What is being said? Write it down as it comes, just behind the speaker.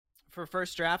for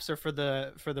first drafts or for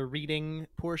the reading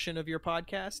portion of your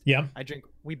podcast, Yeah.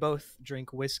 we both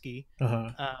drink whiskey.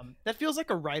 That feels like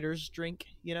a writer's drink,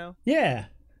 you know? Yeah.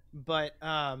 But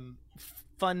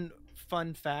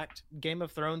fun fact, Game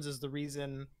of Thrones is the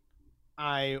reason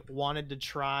I wanted to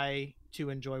try to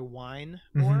enjoy wine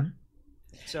more.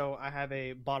 So I have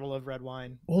a bottle of red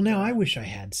wine. Well, now I wish I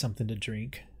had something to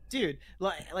drink. Dude,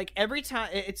 like every time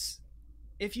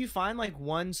if you find like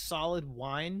one solid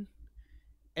wine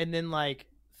and then like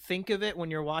think of it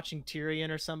when you're watching Tyrion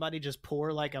or somebody just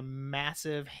pour like a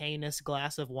massive heinous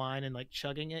glass of wine and like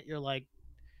chugging it, you're like,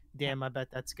 damn, I bet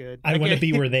that's good. I want to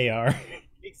be where they are.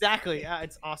 Exactly.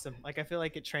 It's awesome. Like, I feel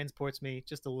like it transports me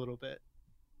just a little bit.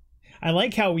 I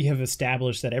like how we have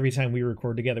established that every time we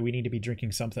record together, we need to be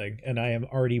drinking something, and I am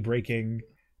already breaking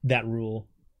that rule.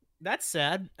 That's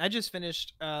sad. I just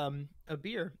finished a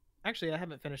beer. Actually, I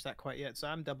haven't finished that quite yet, so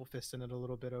I'm double fisting it a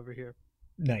little bit over here.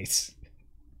 Nice.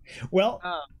 Well,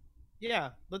 yeah,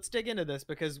 let's dig into this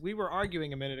because we were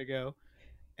arguing a minute ago.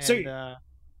 And, so,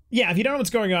 yeah, if you don't know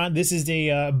what's going on, this is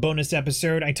a bonus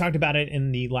episode. I talked about it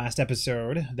in the last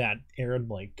episode that aired,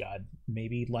 like, God,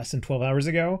 maybe less than 12 hours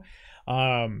ago.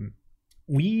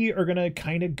 We are going to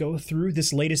kind of go through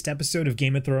this latest episode of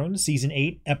Game of Thrones, Season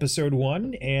 8, Episode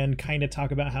 1, and kind of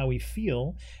talk about how we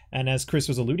feel. And as Chris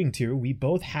was alluding to, we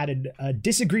both had a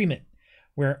disagreement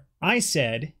where I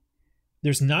said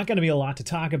there's not going to be a lot to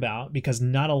talk about because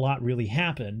not a lot really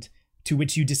happened, to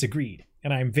which you disagreed.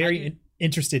 And I'm very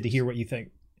interested to hear what you think.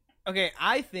 Okay,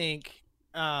 I think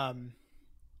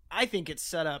it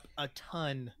set up a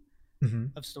ton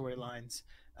of storylines.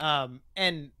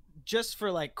 And just for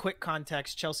like quick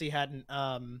context, Chelsea hadn't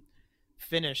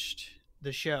finished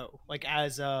the show like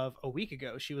as of a week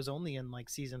ago. She was only in like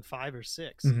season 5 or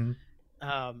 6. And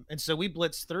so we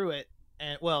blitzed through it,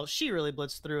 and well, she really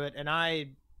blitzed through it, and I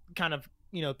kind of,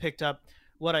 you know, picked up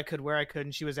what I could where I could,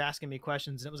 and she was asking me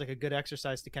questions, and it was like a good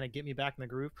exercise to kind of get me back in the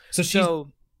groove.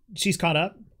 So she's caught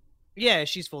up? Yeah,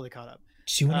 she's fully caught up.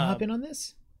 Does she want to hop in on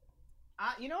this?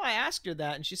 I asked her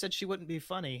that, and she said she wouldn't be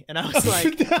funny, and I was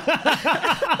like,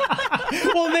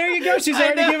 well, there you go. She's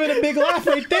already giving a big laugh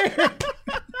right there.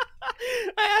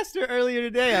 I asked her earlier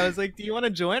today. I was like, do you want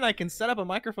to join? I can set up a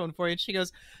microphone for you. And she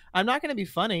goes, I'm not going to be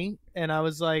funny. And I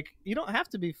was like, you don't have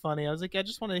to be funny. I was like, I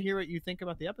just want to hear what you think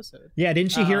about the episode. Yeah,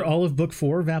 didn't you hear all of book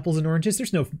 4 of Apples and Oranges?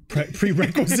 There's no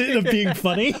prerequisite of being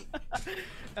funny.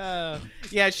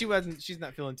 Yeah, she's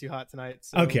not feeling too hot tonight.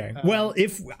 So, okay. Well,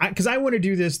 because I want to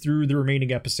do this through the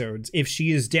remaining episodes. If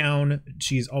she is down,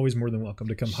 she's always more than welcome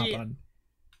to come hop on.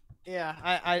 Yeah,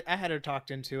 I had her talked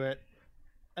into it.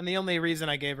 And the only reason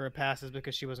I gave her a pass is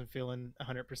because she wasn't feeling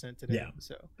 100% today. Yeah.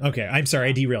 So okay, I'm sorry,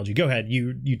 I derailed you. Go ahead.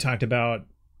 You talked about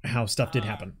how stuff did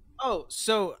happen. Oh,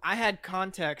 so I had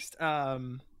context.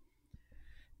 Not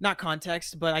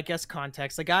context, but I guess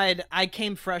context. Like I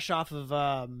came fresh off of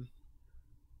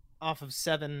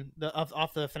 7,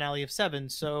 off the finale of 7.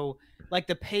 So like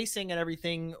the pacing and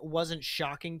everything wasn't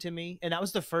shocking to me, and that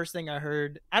was the first thing I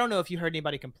heard. I don't know if you heard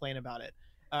anybody complain about it.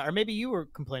 Or maybe you were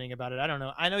complaining about it. I don't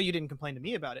know. I know you didn't complain to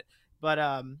me about it,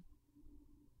 but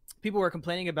people were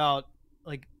complaining about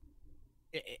like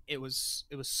it was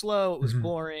slow, it was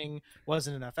boring,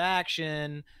 wasn't enough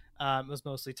action. It was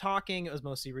mostly talking. It was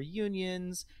mostly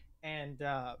reunions, and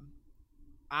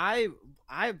I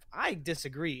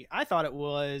disagree. I thought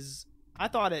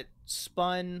it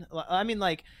spun. I mean,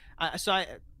 like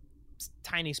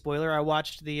tiny spoiler. I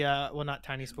watched the well, not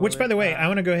tiny spoiler. Which, by the way, I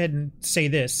want to go ahead and say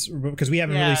this because we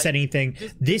haven't really said anything.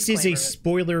 This is a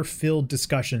spoiler-filled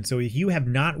discussion. So if you have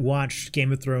not watched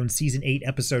Game of Thrones Season 8,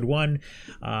 Episode 1,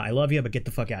 I love you, but get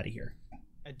the fuck out of here.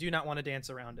 I do not want to dance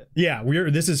around it. Yeah,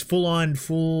 this is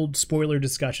full spoiler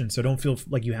discussion, so don't feel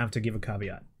like you have to give a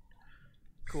caveat.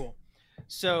 Cool.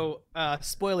 So,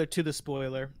 spoiler to the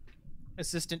spoiler,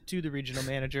 assistant to the regional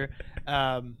manager.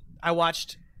 I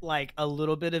watched like a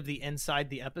little bit of the inside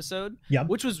the episode,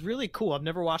 which was really cool. I've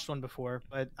never watched one before,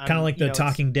 but kind of like the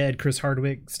Talking Dead Chris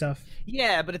Hardwick stuff.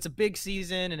 Yeah, but it's a big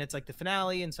season and it's like the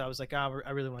finale, and so I was like, I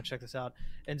really want to check this out,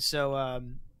 and so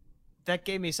that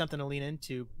gave me something to lean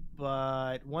into.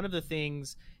 But one of the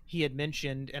things he had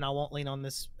mentioned, and I won't lean on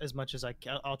this as much as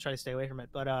I'll try to stay away from it,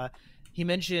 but he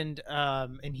mentioned,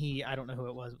 and I don't know who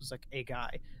it was like a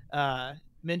guy,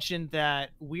 mentioned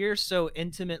that we're so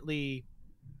intimately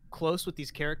close with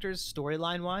these characters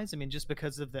storyline wise. I mean, just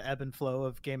because of the ebb and flow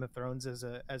of Game of Thrones as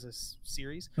a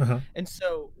series. And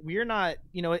so we're not,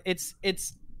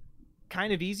 it's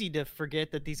kind of easy to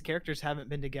forget that these characters haven't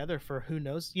been together for who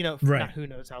knows, not who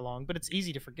knows how long, but it's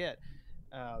easy to forget.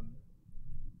 I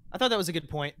thought that was a good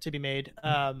point to be made.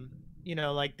 you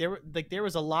know, like there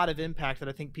was a lot of impact that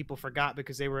I think people forgot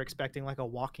because they were expecting like a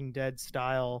Walking Dead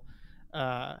style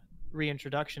uh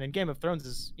reintroduction. And Game of Thrones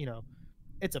is, you know,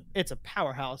 it's a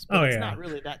powerhouse, but Oh it's yeah. not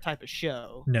really that type of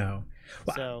show. No.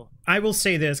 Well, So I will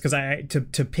say this because I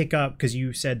to pick up because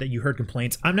you said that you heard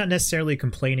complaints. I'm not necessarily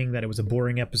complaining that it was a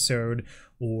boring episode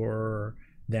or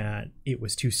that it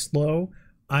was too slow.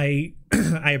 I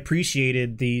I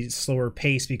appreciated the slower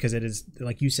pace because it is,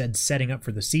 like you said, setting up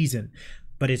for the season.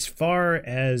 But as far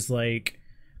as like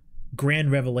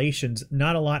grand revelations,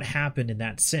 not a lot happened in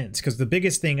that sense. Because the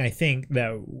biggest thing I think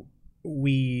that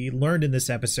we learned in this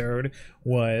episode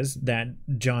was that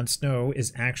Jon Snow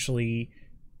is actually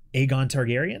Aegon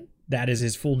Targaryen. That is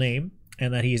his full name,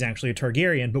 and that he is actually a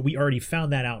Targaryen. But we already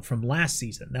found that out from last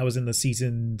season. That was in the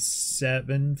season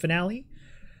 7 finale.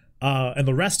 And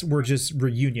the rest were just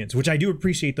reunions, which I do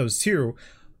appreciate those too,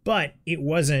 but it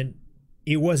wasn't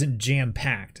jam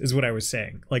packed, is what I was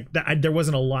saying. Like there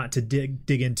wasn't a lot to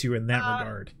dig into in that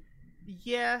regard.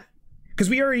 yeah, Because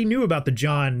we already knew about the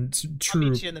John true. I'll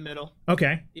meet you in the middle.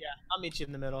 Okay. Yeah, I'll meet you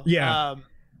in the middle. Yeah.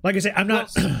 Like I said, I'm not.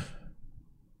 Well,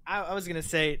 I was gonna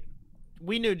say,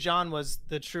 we knew John was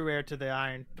the true heir to the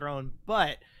Iron Throne,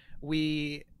 but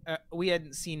we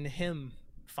hadn't seen him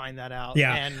find that out.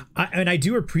 Yeah, and I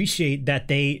do appreciate that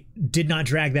they did not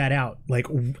drag that out. Like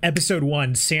episode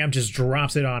 1, Sam just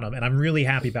drops it on him, and I'm really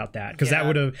happy about that because that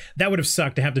would have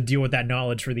sucked to have to deal with that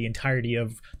knowledge for the entirety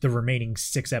of the remaining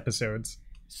 6 episodes.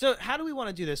 So how do we want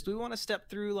to do this? Do we want to step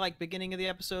through like beginning of the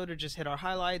episode or just hit our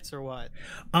highlights or what?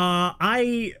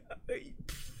 The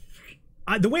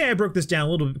way I broke this down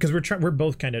a little bit, because we're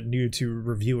both kind of new to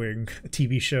reviewing a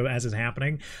TV show as is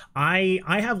happening. I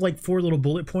have like 4 little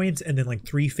bullet points and then like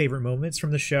 3 favorite moments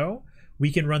from the show. We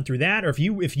can run through that, or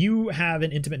if you have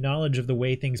an intimate knowledge of the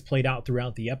way things played out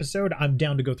throughout the episode, I'm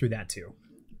down to go through that too.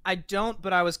 I don't,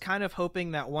 but I was kind of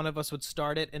hoping that one of us would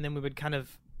start it and then we would kind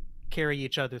of carry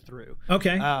each other through.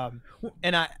 Okay.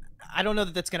 And I don't know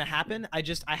that that's gonna happen. I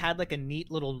had like a neat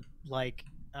little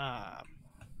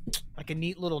a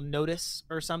neat little notice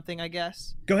or something, I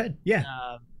guess. Go ahead. Yeah.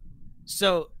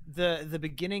 So the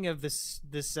beginning of this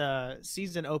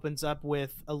season opens up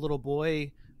with a little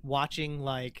boy watching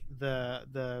like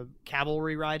the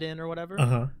cavalry ride in or whatever.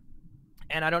 Uh-huh.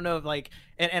 And I don't know if like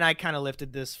and I kind of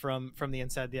lifted this from the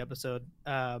inside of the episode.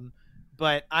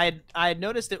 But I had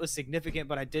noticed it was significant,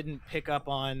 but I didn't pick up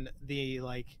on the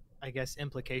like, I guess,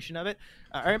 implication of it,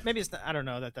 or maybe it's not, I don't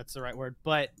know that that's the right word,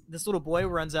 but this little boy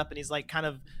runs up and he's like kind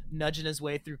of nudging his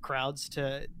way through crowds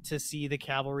to see the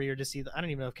cavalry, or to see I don't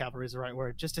even know if cavalry is the right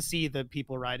word, just to see the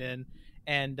people ride in,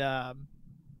 and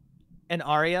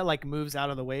Arya like moves out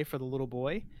of the way for the little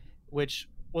boy, which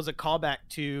was a callback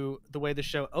to the way the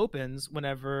show opens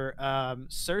whenever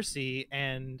Cersei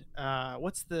and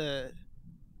what's the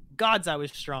gods I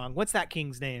was strong, what's that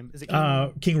king's name, is it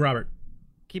King Robert?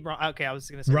 Okay, I was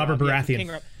gonna say Robert Baratheon.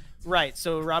 Yeah, right.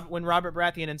 So when Robert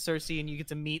Baratheon and Cersei, and you get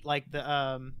to meet like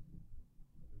the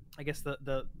I guess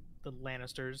the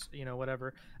Lannisters, you know,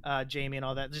 whatever, Jaime and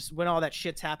all that. Just when all that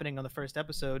shit's happening on the first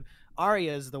episode,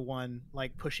 Arya is the one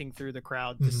like pushing through the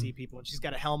crowd to see people, and she's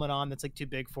got a helmet on that's like too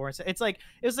big for her. So it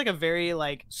was like a very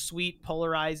like sweet,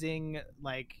 polarizing,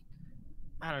 like,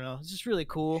 I don't know, it's just really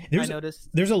cool. I noticed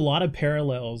there's a lot of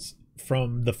parallels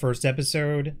from the first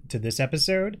episode to this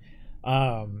episode.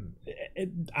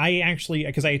 I actually,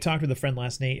 because I talked with a friend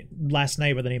last night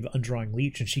by the name of Undrawing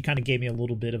Leech, and she kind of gave me a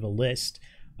little bit of a list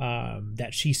that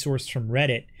she sourced from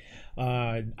Reddit.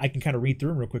 I can kind of read through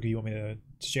them real quick if you want me to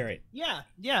share it. Yeah,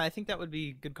 I think that would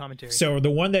be good commentary. So the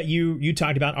one that you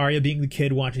talked about, Arya being the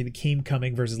kid watching the king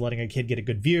coming versus letting a kid get a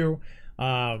good view.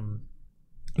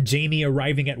 Jaime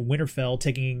arriving at Winterfell,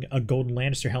 taking a golden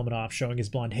Lannister helmet off, showing his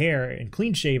blonde hair and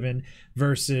clean shaven,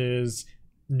 versus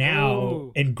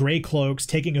now in gray cloaks,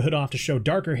 taking a hood off to show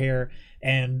darker hair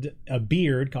and a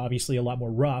beard, obviously a lot more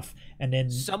rough. And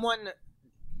then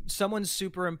someone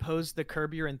superimposed the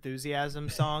Curb Your Enthusiasm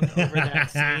song over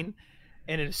that scene,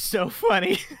 and it is so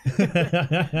funny.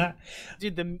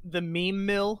 Dude, the meme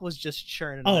mill was just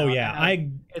churning. Oh yeah,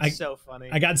 it's so funny.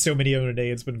 I got so many of them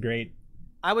today. It's been great.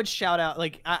 I would shout out,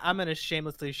 like, I'm gonna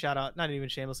shamelessly shout out, not even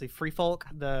shamelessly, Free Folk,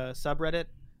 the subreddit.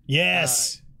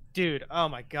 Yes. Dude, oh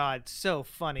my god, so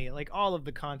funny. Like, all of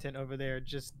the content over there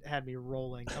just had me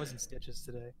rolling. I was in stitches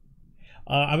today.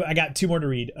 I got 2 more to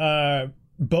read.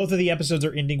 Both of the episodes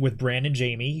are ending with Bran and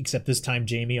Jaime, except this time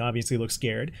Jaime obviously looks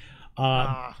scared.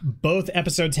 Both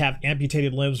episodes have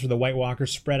amputated limbs for the White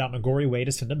Walkers spread out in a gory way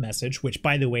to send a message, which,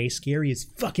 by the way, scary as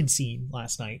fucking scene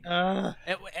last night. And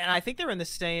I think they're in the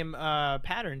same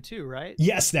pattern too, right?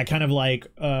 Yes, that kind of like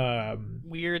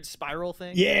weird spiral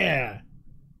thing. Yeah.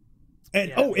 And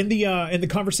Yeah. in the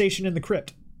conversation in the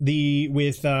crypt,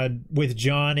 with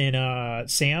John and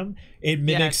Sam, it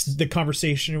mimics Yes. the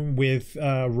conversation with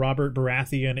Robert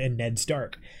Baratheon and Ned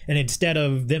Stark. And instead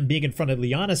of them being in front of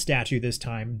Lyanna's statue this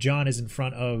time, John is in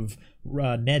front of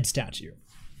Ned's statue.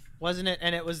 Wasn't it?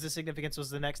 And it was the significance was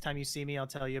the next time you see me, I'll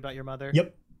tell you about your mother.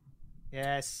 Yep.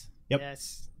 Yes. Yep.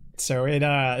 Yes. So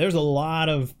there's a lot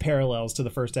of parallels to the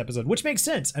first episode, which makes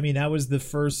sense. I mean, that was the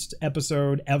first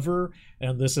episode ever,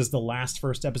 and this is the last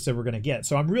first episode we're going to get.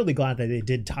 So I'm really glad that they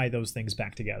did tie those things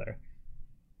back together.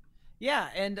 Yeah,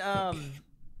 and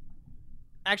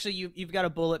actually, you've got a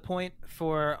bullet point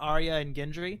for Arya and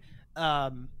Gendry.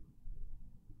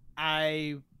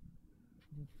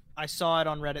 I saw it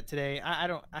on Reddit today.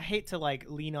 I hate to like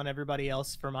lean on everybody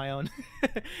else for my own.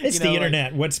 It's the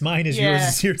internet. Like, what's mine is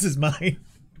yours. Yours is mine.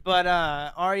 But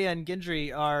Arya and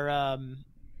Gendry are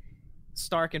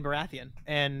Stark and Baratheon,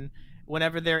 and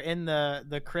whenever they're in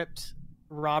the crypt,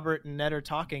 Robert and Ned are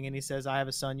talking, and he says, "I have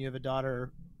a son, you have a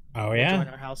daughter. Oh yeah, join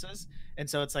our houses." And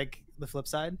so it's like the flip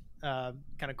side. Kind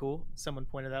of cool. Someone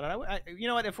pointed that out. You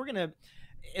know what? If we're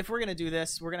gonna do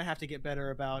this, we're gonna have to get better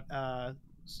about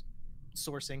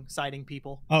citing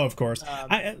people. Oh, of course.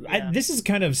 This is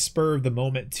kind of spur of the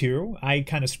moment too. I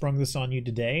kind of sprung this on you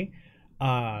today.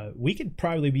 We could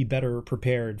probably be better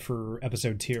prepared for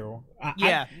episode 2.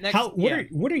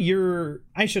 What are your?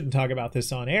 I shouldn't talk about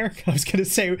this on air. I was gonna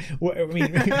say, I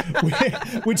mean,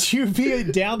 would you be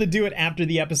down to do it after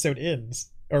the episode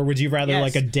ends, or would you rather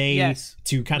like a day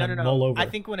to kind of mull over? I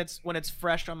think when it's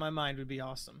fresh on my mind would be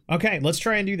awesome. Okay, let's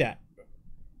try and do that.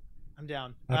 I'm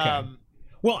down. Okay.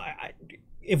 Well,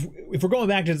 if we're going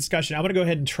back to the discussion, I'm going to go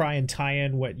ahead and try and tie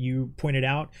in what you pointed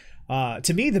out.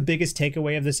 To me, the biggest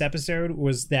takeaway of this episode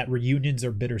was that reunions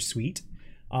are bittersweet.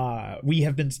 We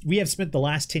have spent the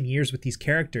last 10 years with these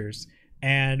characters,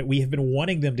 and we have been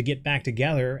wanting them to get back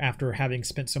together after having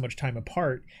spent so much time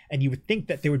apart. And you would think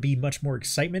that there would be much more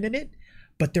excitement in it,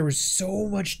 but there was so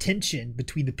much tension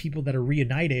between the people that are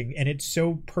reuniting, and it's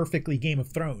so perfectly Game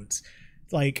of Thrones.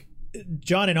 Like,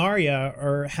 John and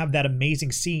Arya have that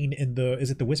amazing scene in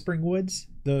the Whispering Woods,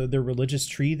 the religious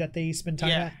tree that they spend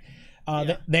time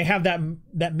at. They have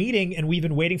that meeting, and we've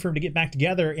been waiting for them to get back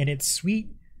together, and it's sweet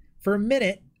for a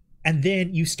minute, and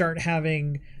then you start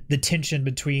having the tension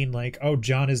between like, oh,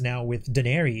 John is now with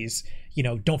Daenerys,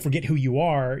 don't forget who you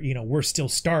are, we're still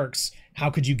Starks, how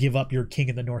could you give up your King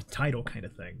of the North title kind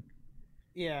of thing.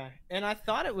 Yeah, and I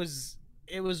thought it was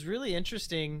really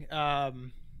interesting.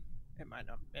 It might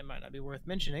not be worth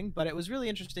mentioning, but it was really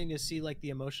interesting to see like the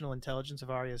emotional intelligence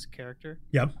of Arya's character.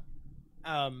 Yep.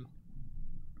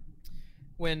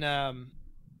 When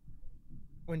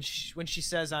she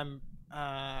says I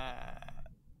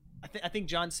think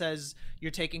John says you're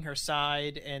taking her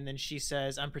side, and then she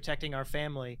says I'm protecting our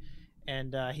family,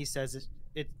 and he says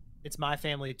it's my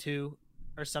family too,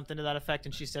 or something to that effect,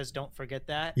 and she says don't forget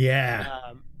that.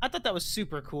 Yeah. I thought that was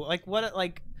super cool. Like what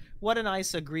a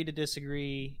nice agree to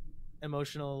disagree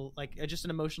emotional, like just an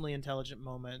emotionally intelligent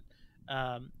moment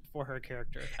for her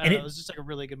character. It was just like a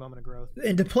really good moment of growth.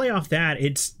 And to play off that,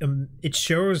 it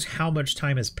shows how much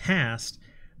time has passed,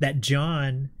 that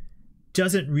John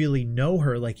doesn't really know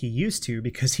her like he used to,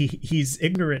 because he's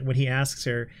ignorant when he asks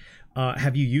her,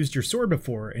 have you used your sword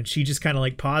before? And she just kind of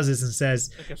like pauses and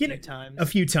says, like a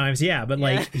few times, yeah, but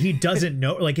like he doesn't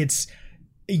know. Like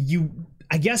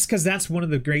I guess because that's one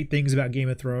of the great things about Game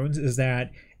of Thrones, is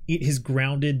that it has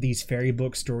grounded these fairy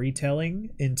book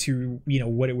storytelling into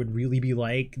what it would really be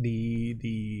like,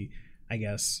 the I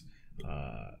guess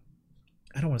I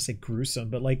don't want to say gruesome,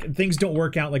 but like things don't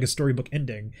work out like a storybook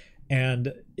ending,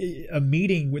 and a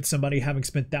meeting with somebody having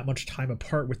spent that much time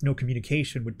apart with no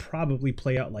communication would probably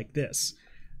play out like this.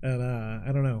 And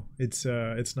I don't know, it's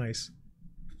nice.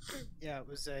 Yeah, it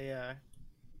was I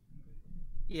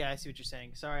see what you're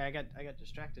saying. Sorry, I got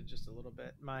distracted just a little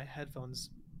bit. My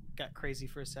headphones got crazy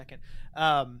for a second.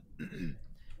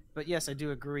 But yes, I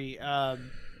do agree.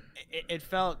 It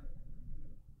felt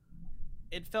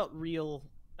real.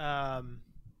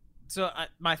 So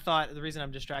the reason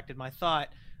I'm distracted, my thought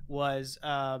was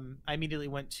I immediately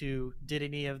went to, did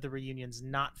any of the reunions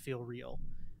not feel real?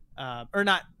 Or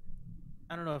not,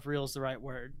 I don't know if real is the right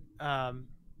word. I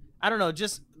don't know,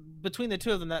 just between the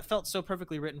two of them, that felt so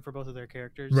perfectly written for both of their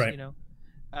characters, right.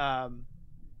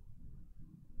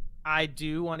 I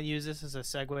do want to use this as a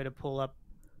segue to pull up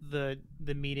the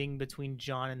meeting between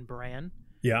John and Bran.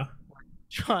 Yeah.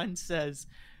 John says,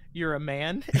 "You're a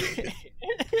man,"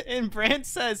 and Bran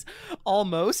says,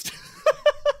 "Almost."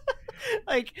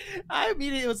 Like, I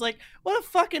immediately was like, "What a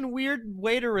fucking weird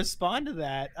way to respond to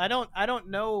that." I don't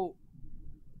know.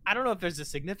 I don't know if there's a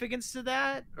significance to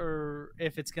that or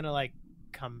if it's gonna like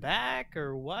come back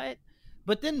or what.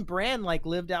 But then Bran like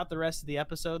lived out the rest of the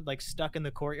episode like stuck in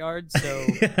the courtyard, so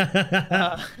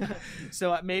uh,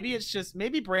 so maybe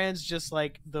Bran's just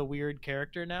like the weird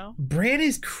character now. Bran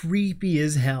is creepy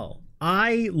as hell.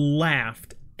 I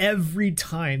laughed every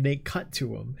time they cut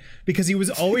to him because he was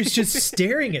always just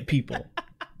staring at people.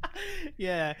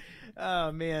 Yeah.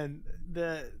 Oh man,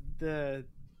 the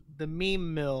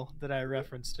meme mill that I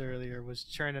referenced earlier was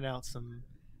churning out some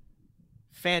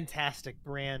fantastic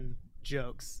Bran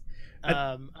jokes.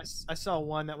 I saw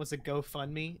one that was a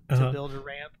GoFundMe to build a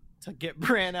ramp to get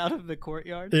Bran out of the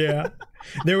courtyard. Yeah.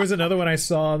 There was another one I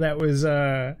saw that was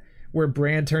where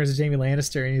Bran turns to Jaime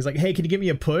Lannister and he's like, "Hey, can you give me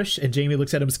a push?" And Jaime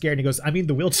looks at him scared and he goes, "I mean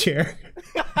the wheelchair."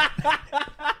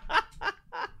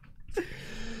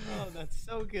 Oh, that's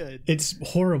so good. It's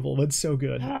horrible. It's so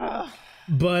good.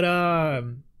 But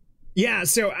yeah,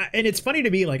 so and it's funny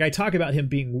to me, like I talk about him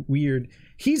being weird.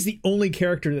 He's the only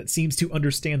character that seems to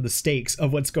understand the stakes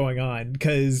of what's going on,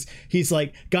 because he's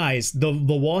like, guys, the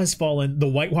wall has fallen, the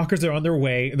White Walkers are on their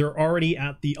way, they're already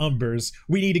at the Umbers,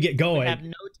 we need to get going.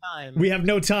 We have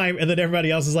no time. And then everybody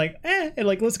else is like, and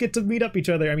like, let's get to meet up each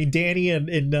other. I mean, Danny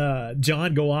and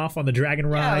John go off on the dragon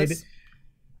ride.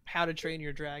 How to Train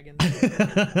Your Dragon.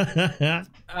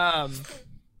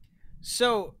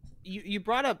 So you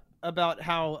brought up about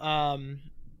how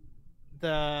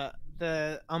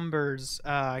the Umbers,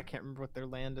 I can't remember what their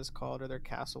land is called or their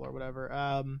castle or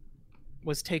whatever,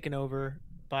 was taken over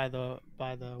by the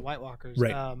White Walkers.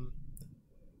 Right.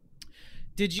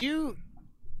 Did you?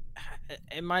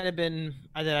 It might have been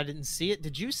that I didn't see it.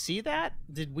 Did you see that?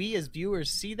 Did we as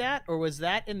viewers see that, or was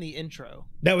that in the intro?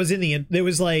 That was in the. It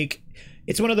was like,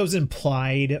 it's one of those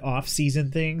implied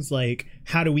off-season things. Like,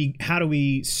 how do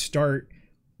we start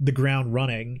the ground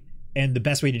running? And the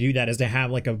best way to do that is to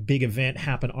have like a big event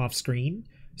happen off screen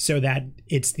so that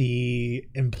it's the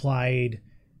implied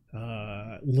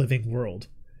living world.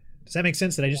 Does that make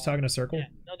sense? Did I just talk in a circle? Yeah.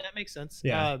 No, that makes sense.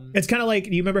 Yeah. It's kind of like,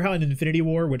 do you remember how in Infinity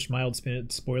War, which mild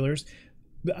spoilers,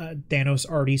 Thanos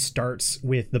already starts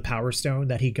with the Power Stone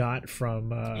that he got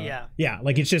from yeah,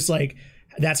 like it's just like,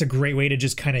 that's a great way to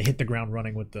just kind of hit the ground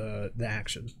running with the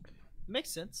action.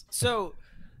 Makes sense. So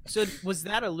was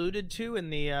that alluded to in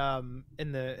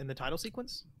the title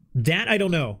sequence? That I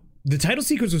don't know. The title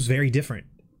sequence was very different.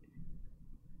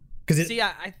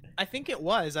 I think it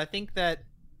was. I think that.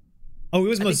 Oh,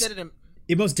 it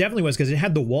most definitely was, because it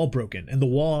had the wall broken, and the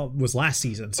wall was last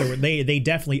season, so they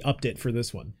definitely upped it for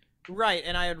this one. Right,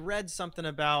 and I had read something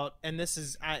about, and this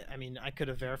is, I mean, I could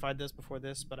have verified this before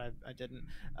this, but I didn't.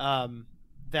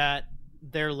 That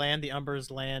their land, the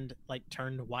Umbers' land, like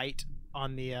turned white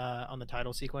on the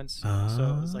title sequence,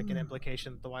 so it was like an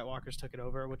implication that the White Walkers took it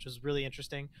over, which was really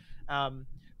interesting,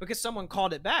 because someone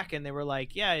called it back and they were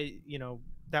like, yeah, you know,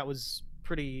 that was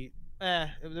pretty they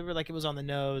were like, it was on the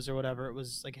nose or whatever, it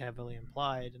was like heavily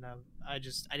implied, and I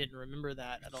didn't remember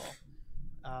that at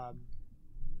all.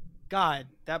 God,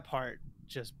 that part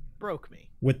just broke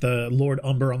me with the Lord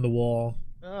Umber on the wall.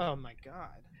 Oh my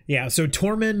God. Yeah, so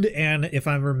Tormund, and if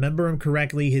I remember him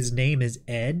correctly, his name is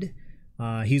Ed.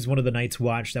 He's one of the Night's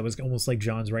Watch that was almost like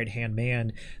John's right-hand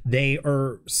man. They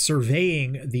are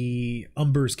surveying the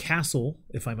Umber's castle,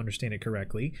 if I'm understanding it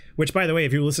correctly. Which, by the way,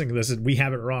 if you're listening to this and we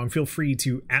have it wrong, feel free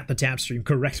to, at TheTapStream,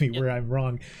 correct me where I'm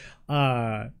wrong.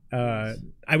 I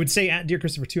would say at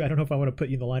DearChristopher 2. I don't know if I want to put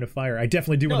you in the line of fire. I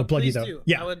definitely do want to plug you, though. Do.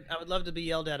 Yeah, I would love to be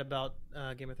yelled at about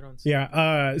Game of Thrones.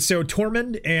 Yeah. So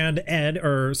Tormund and Ed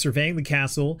are surveying the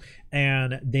castle,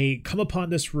 and they come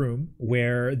upon this room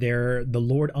where the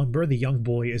Lord Umber, the young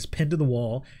boy, is pinned to the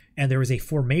wall, and there is a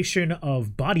formation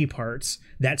of body parts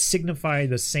that signify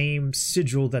the same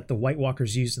sigil that the White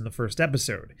Walkers used in the first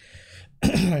episode.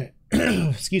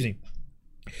 Excuse me.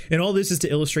 And all this is to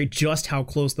illustrate just how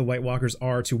close the White Walkers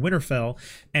are to Winterfell.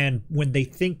 And when they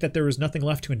think that there is nothing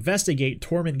left to investigate,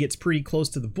 Tormund gets pretty close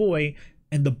to the boy,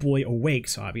 and the boy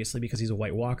awakes, obviously, because he's a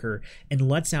White Walker, and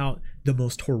lets out the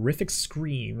most horrific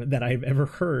scream that I've ever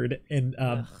heard. And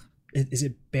is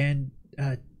it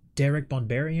Derek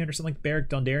Dondarrion or something like Beric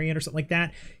Dondarrion or something like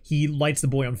that? He lights the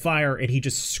boy on fire, and he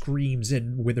just screams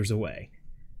and withers away.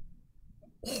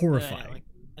 Horrifying.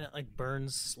 And it like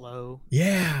burns slow.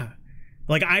 Yeah.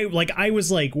 I was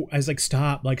like,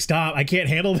 stop, I can't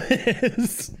handle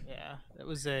this. Yeah, it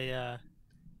was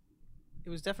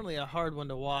definitely a hard one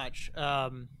to watch.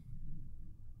 I'm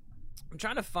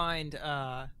trying to find,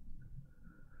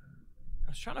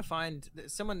 was trying to find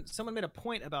someone made a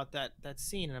point about that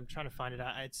scene, and I'm trying to find it.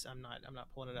 I'm not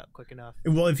pulling it up quick enough.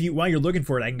 Well, while you're looking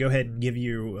for it, I can go ahead and give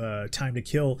you time to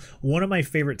kill. One of my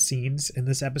favorite scenes in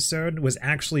this episode was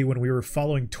actually when we were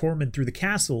following Tormund through the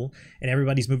castle, and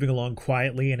everybody's moving along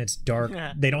quietly, and it's dark.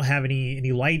 They don't have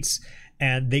any lights,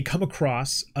 and they come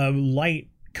across a light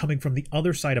coming from the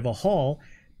other side of a hall,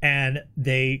 and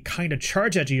they kind of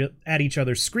charge at each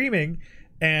other, screaming.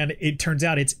 And it turns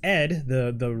out it's Ed,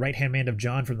 the right-hand man of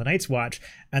Jon from the Night's Watch.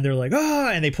 And they're like, ah,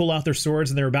 and they pull out their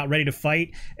swords and they're about ready to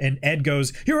fight. And Ed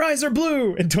goes, your eyes are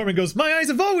blue. And Tormund goes, my eyes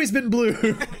have always been blue.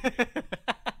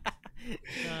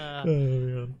 Oh,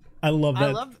 man. I love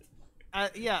that.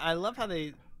 I love how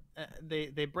they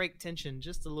break tension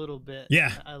just a little bit.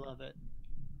 Yeah. I love it.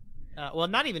 Well,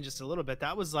 not even just a little bit.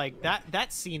 That was like,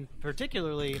 that scene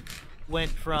particularly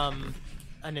went from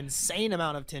an insane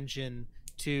amount of tension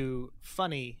to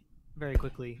funny very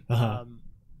quickly. I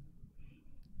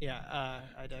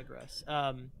digress.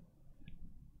 I'm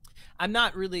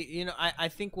not really, I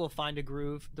think we'll find a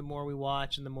groove the more we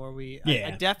watch and the more we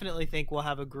I definitely think we'll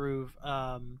have a groove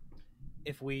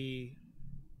if we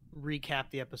recap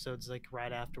the episodes like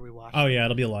right after we watch them.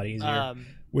 It'll be a lot easier.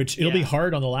 Which it'll be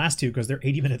hard on the last two because they're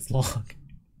 80 minutes long.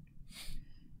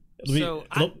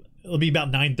 It'll be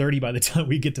about 9:30 by the time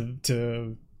we get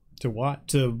to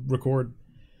record.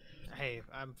 Hey,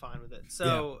 I'm fine with it.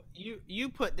 So you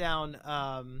put down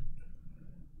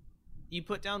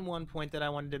one point that I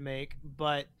wanted to make,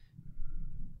 but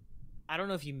I don't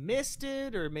know if you missed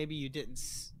it or maybe you didn't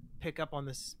pick up on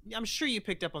this. I'm sure you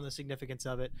picked up on the significance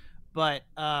of it, but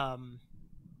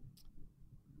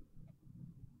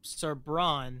Sir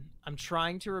Bronn, I'm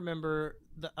trying to remember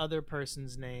the other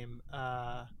person's name,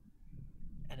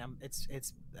 and it's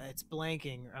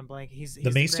blanking. I'm blanking. He's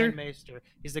the Maester? Grand Maester.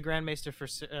 He's the Grand Maester for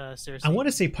Cersei. I want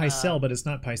to say Pycelle, but it's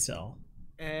not Pycelle.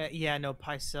 No,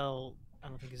 Pycelle. I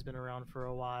don't think he's been around for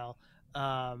a while.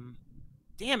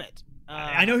 Damn it.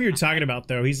 I know who you're talking about,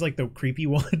 though. He's like the creepy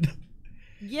one.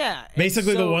 Yeah.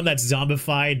 Basically, the one that's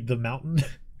zombified the mountain.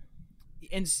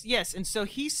 And so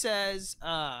he says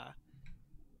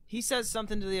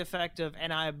something to the effect of,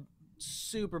 and I'm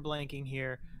super blanking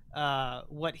here.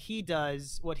 What he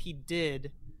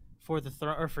did for the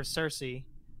throne, or for Cersei,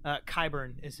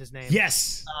 Qyburn is his name.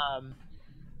 Yes.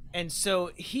 And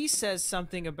so he says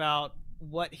something about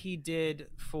what he did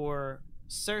for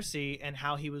Cersei and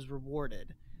how he was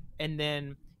rewarded, and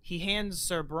then he hands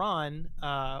Sir Bronn,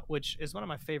 which is one of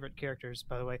my favorite characters,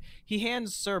 by the way. He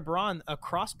hands Sir Bronn a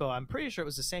crossbow. I'm pretty sure it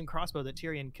was the same crossbow that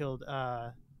Tyrion killed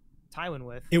Tywin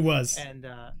with. It was. And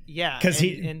because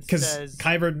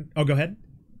Qyburn. Oh, go ahead.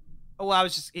 Oh, I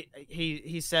was just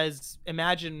he says,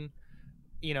 imagine,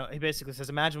 he basically says,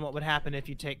 imagine what would happen if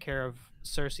you take care of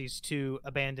Cersei's two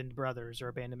abandonment brothers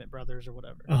or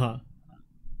whatever.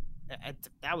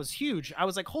 That was huge. I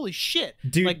was like, holy shit,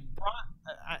 dude. Like,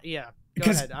 go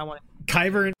ahead. I want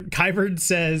Qyburn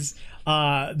says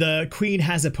the queen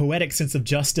has a poetic sense of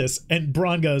justice, and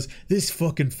Bronn goes, this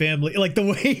fucking family. Like, the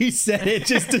way he said it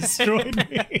just destroyed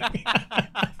me.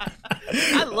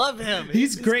 I love him.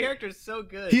 He's great. His character's so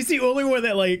good. He's the only one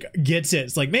that like gets it.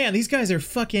 It's like, man, these guys are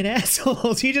fucking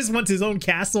assholes. He just wants his own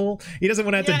castle. He doesn't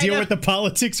want to have to deal with the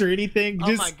politics or anything.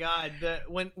 Oh my god!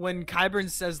 When Qyburn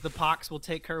says the pox will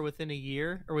take her within a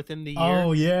year or within the year.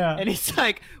 Oh yeah. And he's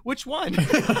like, which one?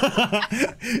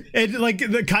 And like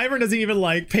the Qyburn doesn't even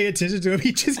like pay attention to him.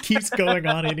 He just keeps going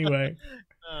on anyway.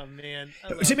 Oh man!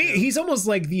 To me, he's almost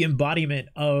like the embodiment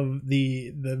of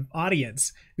the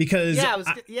audience, because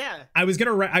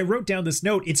I wrote down this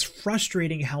note. It's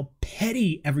frustrating how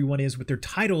petty everyone is with their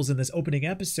titles in this opening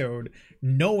episode,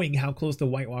 knowing how close the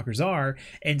White Walkers are,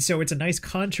 and so it's a nice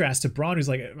contrast to Bronn, who's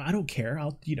like, I don't care.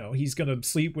 He's gonna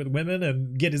sleep with women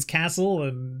and get his castle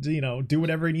and do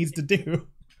whatever he needs to do.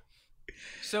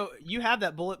 So you have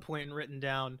that bullet point written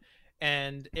down,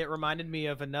 and it reminded me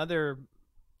of another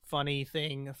funny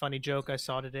joke I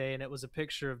saw today, and it was a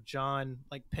picture of Jon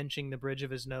like pinching the bridge of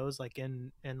his nose, like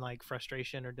in like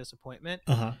frustration or disappointment.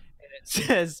 And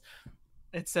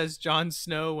it says Jon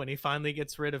Snow when he finally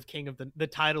gets rid of the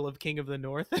title of King of the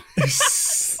North.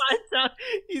 Finds out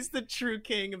he's the true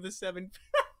king of the seven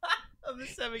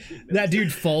kingdoms. That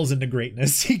dude falls into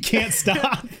greatness. He can't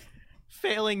stop.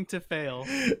 Failing to fail.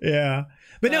 Yeah.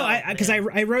 But no, because I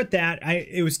wrote that.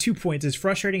 It was 2 points. It's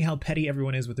frustrating how petty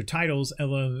everyone is with their titles,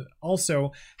 and then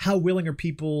also how willing are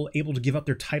people able to give up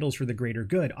their titles for the greater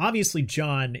good. Obviously,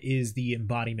 Jon is the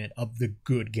embodiment of the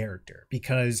good character,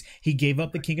 because he gave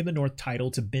up the King of the North title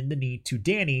to bend the knee to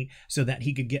Dany so that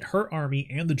he could get her army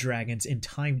and the dragons in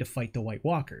time to fight the White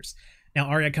Walkers. Now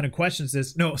Arya kind of questions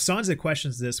this. No, Sansa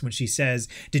questions this when she says,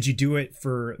 "Did you do it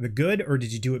for the good, or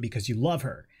did you do it because you love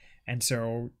her?" And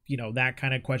so, that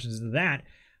kind of questions into that.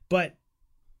 But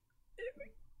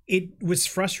it was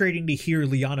frustrating to hear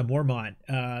Lyanna Mormont,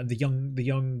 the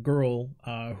young girl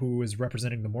who was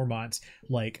representing the Mormonts,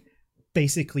 like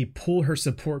basically pull her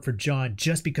support for Jon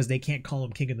just because they can't call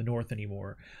him King of the North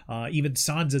anymore. Even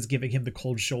Sansa's giving him the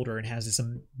cold shoulder and has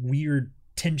some weird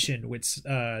tension with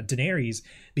Daenerys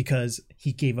because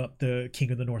he gave up the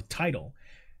King of the North title.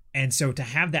 And so to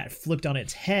have that flipped on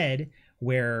its head,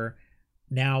 where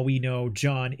now we know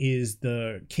Jon is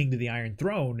the king to the Iron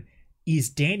Throne,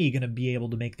 is Dany going to be able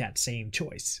to make that same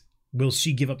choice? Will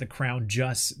she give up the crown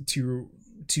just to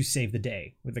save the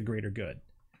day with a greater good?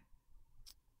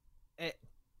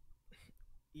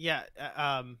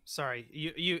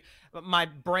 Sorry, my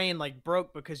brain like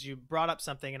broke because you brought up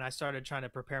something and I started trying to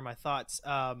prepare my thoughts.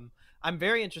 I'm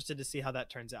very interested to see how that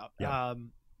turns out. Yeah.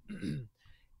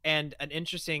 And an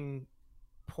interesting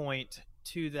point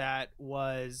to that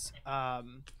was,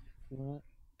 and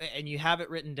you have it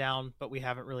written down, but we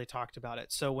haven't really talked about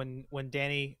it. So when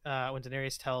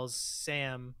Daenerys tells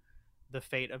Sam the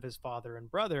fate of his father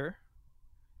and brother,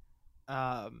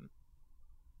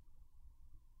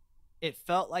 it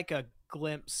felt like a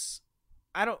glimpse.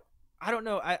 I don't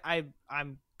know.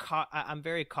 I'm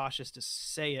very cautious to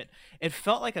say it. It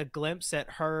felt like a glimpse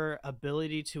at her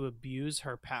ability to abuse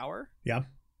her power. Yeah.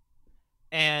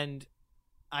 And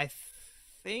I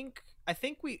think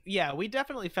we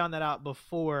definitely found that out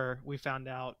before we found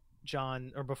out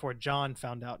before Jon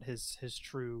found out his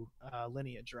true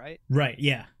lineage, right? Right.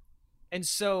 Yeah. And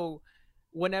so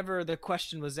whenever the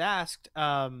question was asked,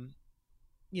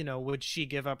 would she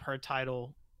give up her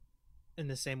title in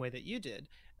the same way that you did?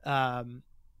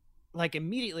 Like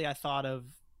immediately I thought of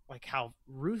like how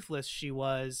ruthless she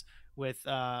was with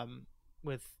the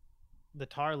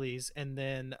Tarleys, and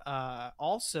then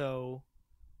also,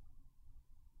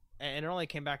 and it only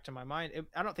came back to my mind.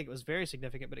 I don't think it was very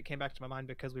significant, but it came back to my mind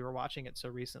because we were watching it so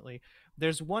recently.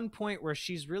 There's one point where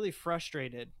she's really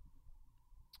frustrated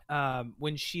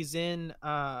when she's in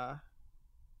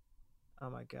oh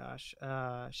my gosh,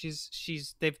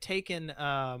 they've taken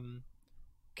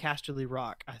Casterly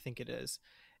Rock, I think it is,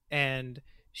 and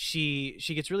she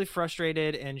gets really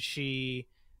frustrated and she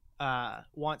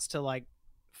wants to like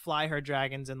fly her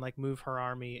dragons and like move her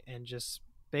army and just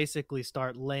basically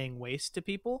start laying waste to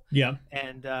people. Yeah.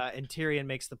 And Tyrion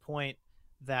makes the point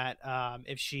that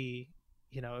if she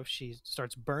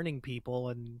starts burning people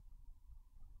and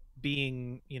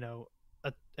being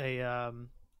a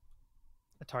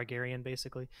Targaryen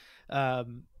basically,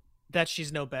 that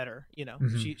she's no better.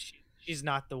 Mm-hmm. She's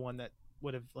not the one that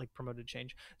would have like promoted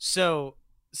change. So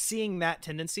seeing that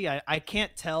tendency, I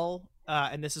can't tell,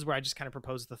 and this is where I just kind of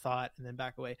propose the thought and then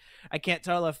back away. I can't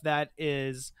tell if that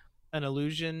is an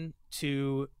allusion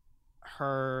to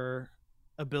her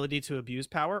ability to abuse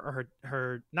power, or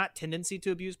her not tendency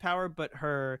to abuse power, but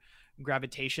her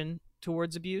gravitation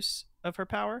towards abuse of her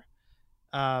power.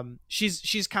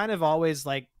 She's kind of always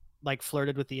like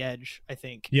flirted with the edge, I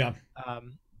think. Yeah.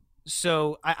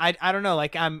 So I don't know,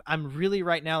 like I'm really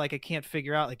right now, like I can't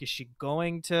figure out, like, is she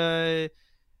going to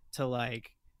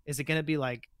like, is it going to be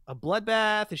like a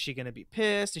bloodbath? Is she going to be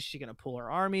pissed? Is she going to pull her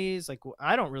armies? Like,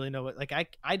 I don't really know what, like,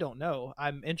 I don't know.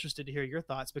 I'm interested to hear your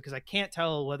thoughts because I can't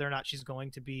tell whether or not she's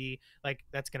going to be like,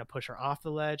 that's going to push her off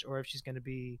the ledge, or if she's going to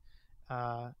be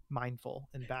mindful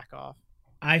and back off.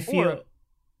 I feel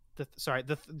the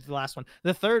last one.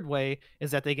 The third way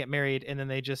is that they get married and then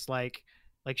they just like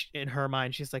in her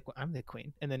mind she's like, well, I'm the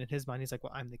queen, and then in his mind he's like,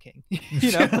 well, I'm the king.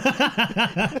 It's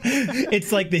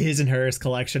like the His and Hers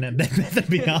collection and then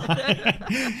Beyond.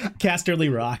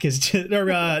 Casterly Rock is just,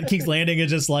 or King's Landing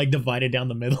is just like divided down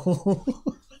the middle.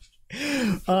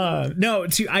 I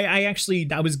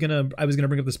was gonna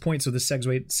bring up this point, so this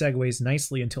segues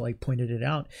nicely until I pointed it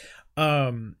out,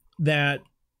 that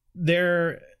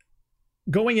they're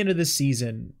going into this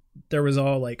season. There was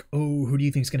all like, oh, who do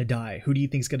you think's going to die? Who do you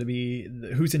think's going to be,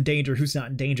 who's in danger? Who's not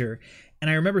in danger? And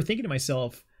I remember thinking to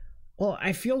myself, well,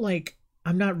 I feel like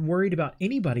I'm not worried about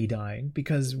anybody dying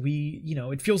because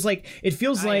it feels like,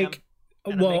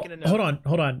 well,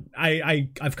 hold on.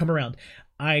 I've come around.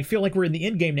 I feel like we're in the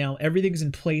end game now. Everything's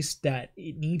in place that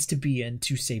it needs to be in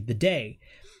to save the day.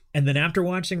 And then after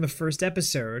watching the first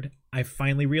episode, I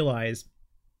finally realized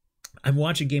I'm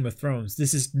watching Game of Thrones.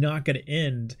 This is not going to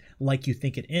end like you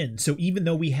think it ends. So even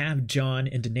though we have Jon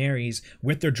and Daenerys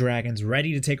with their dragons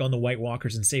ready to take on the White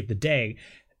Walkers and save the day,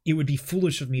 it would be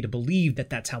foolish of me to believe that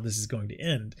that's how this is going to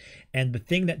end. And the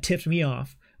thing that tipped me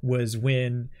off was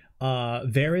when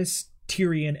Varys,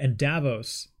 Tyrion, and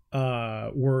Davos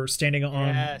were standing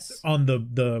Yes. on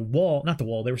the wall, not the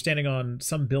wall. They were standing on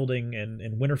some building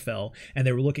in Winterfell, and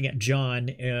they were looking at Jon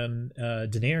and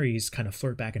Daenerys kind of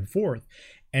flirt back and forth.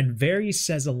 And Varys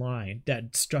says a line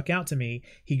that struck out to me.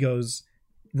 He goes,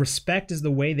 "Respect is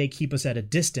the way they keep us at a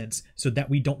distance, so that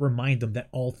we don't remind them that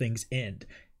all things end."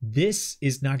 This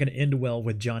is not going to end well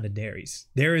with Jon and Daenerys.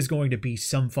 There is going to be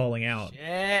some falling out.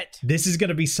 Shit. This is going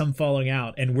to be some falling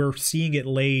out, and we're seeing it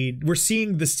laid. We're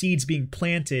seeing the seeds being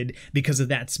planted because of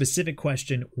that specific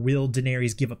question: will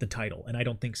Daenerys give up the title? And I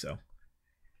don't think so.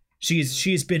 She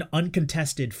has been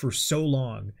uncontested for so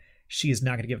long. She is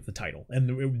not going to give up the title, and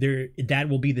that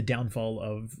will be the downfall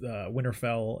of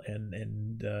Winterfell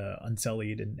and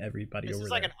Unsullied and everybody over there. This is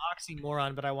like an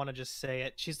oxymoron, but I want to just say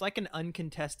it. She's like an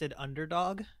uncontested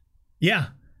underdog. Yeah.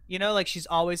 You know, like she's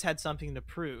always had something to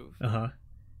prove. Uh-huh.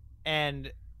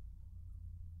 And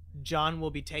Jon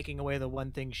will be taking away the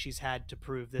one thing she's had to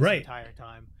prove this entire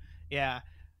time. Yeah.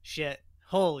 Shit.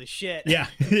 Holy shit. Yeah.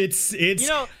 It's you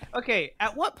know, okay,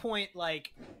 at what point,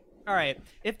 like, all right,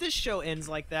 if this show ends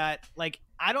like that, like,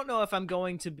 I don't know if I'm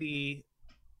going to be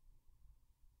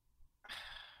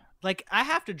like, I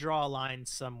have to draw a line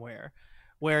somewhere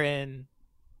wherein,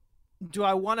 do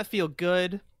I want to feel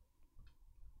good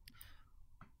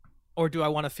or do I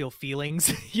want to feel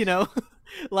feelings? You know,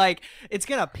 like, it's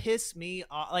gonna piss me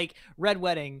off. Like, Red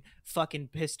Wedding fucking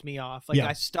pissed me off. Like,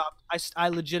 yeah. I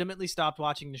legitimately stopped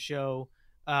watching the show.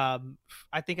 I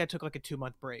think I took like a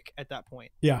 2-month break at that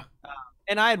point. Yeah.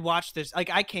 And I had watched this, like,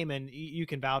 I came in, you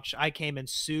can vouch, I came in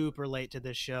super late to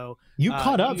this show. You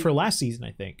caught up for last season,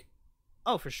 I think.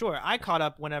 Oh, for sure. I caught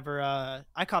up whenever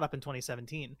I caught up in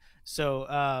 2017. So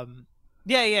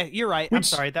yeah, you're right. I'm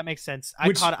sorry, that makes sense.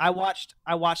 I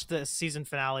watched the season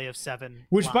finale of 7.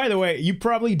 Which live. By the way, you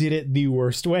probably did it the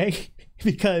worst way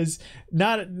because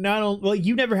well,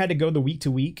 you never had to go the week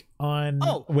to week on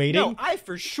waiting. No, I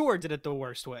for sure did it the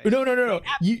worst way. No.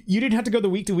 You didn't have to go the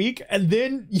week to week, and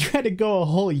then you had to go a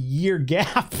whole year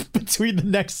gap between the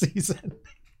next season.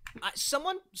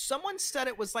 Someone said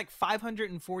it was like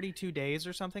 542 days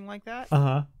or something like that.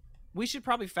 Uh-huh. We should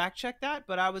probably fact check that,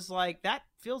 but I was like, that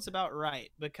feels about right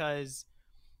because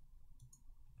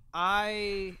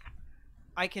I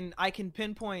can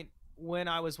pinpoint when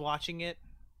I was watching it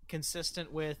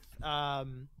consistent with a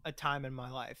time in my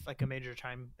life, like a major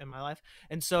time in my life.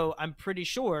 And so I'm pretty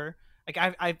sure,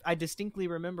 like, I distinctly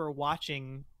remember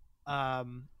watching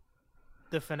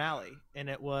the finale, and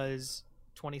it was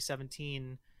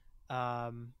 2017,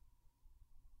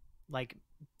 like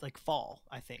fall,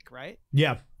 I think, right?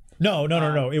 Yeah. No.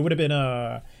 It would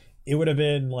have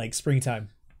been like springtime.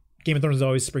 Game of Thrones is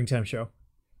always a springtime show.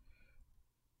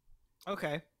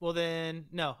 Okay, well then,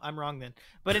 no, I'm wrong then.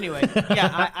 But anyway,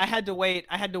 yeah, I had to wait.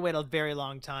 I had to wait a very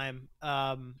long time,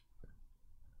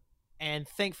 and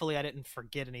thankfully I didn't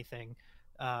forget anything,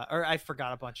 or I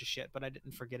forgot a bunch of shit, but I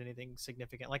didn't forget anything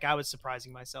significant. Like, I was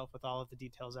surprising myself with all of the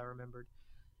details I remembered.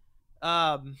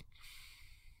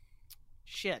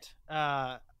 Shit.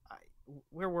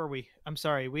 Where were we? I'm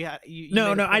sorry. We had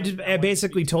I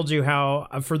basically told you how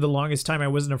for the longest time I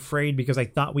wasn't afraid because I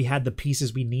thought we had the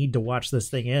pieces we need to watch this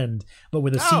thing end. But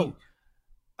with a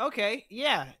okay,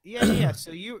 yeah.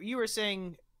 So you were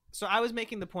saying. So I was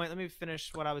making the point. Let me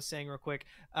finish what I was saying real quick.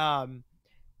 I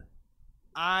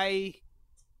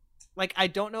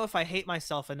don't know if I hate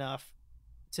myself enough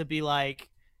to be like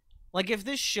if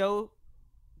this show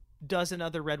does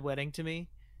another Red Wedding to me,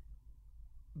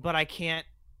 but I can't.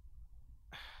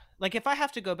 Like, if I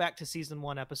have to go back to season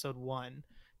 1, episode 1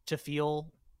 to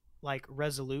feel like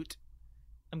resolute,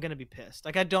 I'm going to be pissed.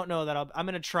 Like, I don't know that I'm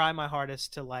going to try my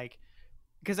hardest to, like,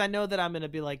 because I know that I'm going to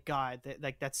be like, God,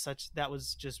 that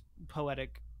was just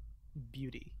poetic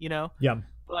beauty, you know? Yeah.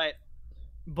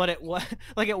 But at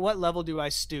what level do I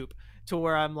stoop to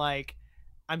where I'm like,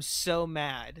 I'm so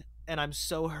mad and I'm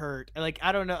so hurt. Like,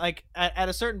 I don't know, like at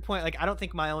a certain point, like, I don't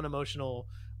think my own emotional,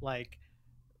 like,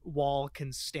 wall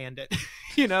can stand it.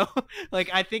 You know, like,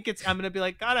 I think I'm gonna be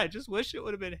like, God, I just wish it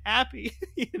would have been happy.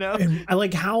 You know, and I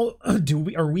like, how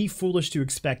are we foolish to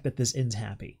expect that this ends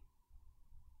happy?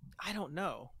 I don't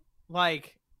know.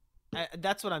 Like,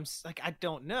 that's what I'm like. I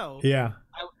don't know. Yeah.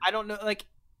 I don't know. Like,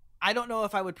 I don't know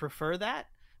if I would prefer that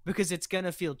because it's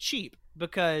gonna feel cheap.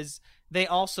 Because I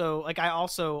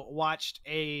also watched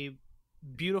a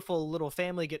beautiful little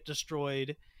family get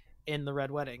destroyed in the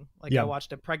Red Wedding. Like, I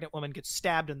watched a pregnant woman get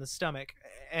stabbed in the stomach,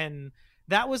 and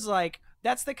that was like,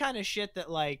 that's the kind of shit that,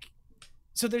 like,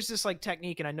 so there's this, like,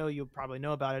 technique, and I know you probably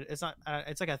know about it. It's not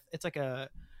it's like a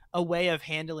way of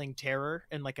handling terror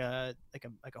in like a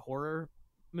horror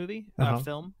movie,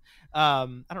 film. I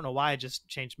don't know why I just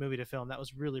changed movie to film. That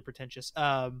was really pretentious.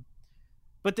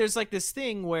 But there's like this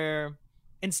thing where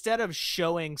instead of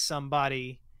showing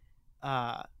somebody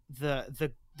uh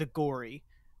the gory,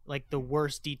 like the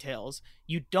worst details,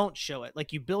 you don't show it.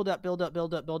 Like you build up, and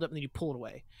then you pull it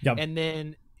away. Yep. And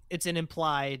then it's an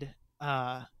implied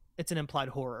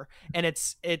horror. And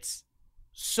it's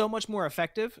so much more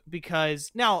effective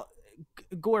because now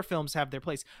gore films have their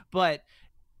place, but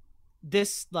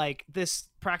this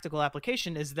practical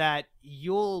application is that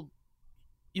you'll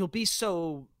be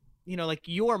so, like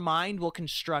your mind will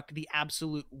construct the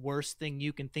absolute worst thing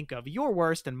you can think of. Your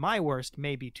worst and my worst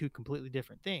may be two completely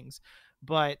different things,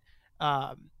 but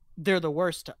they're the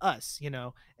worst to us,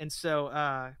 and so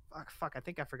fuck, I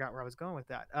think I forgot where I was going with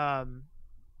that.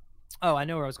 Oh, I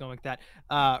know where I was going with that.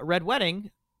 Red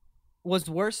Wedding was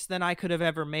worse than I could have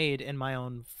ever made in my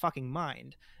own fucking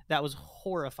mind. That was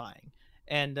horrifying.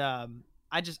 And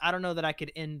I don't know that I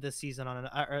could end the season on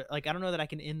I don't know that I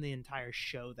can end the entire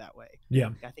show that way. Yeah.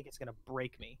 I think it's gonna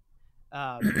break me.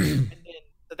 And then,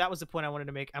 so that was the point I wanted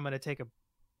to make. I'm gonna take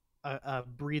a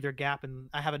breather gap, and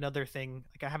I have another thing.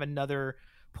 Like I have another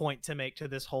point to make to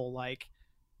this whole like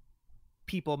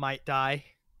people might die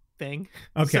thing.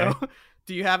 Okay. So,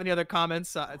 do you have any other comments?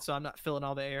 So I'm not filling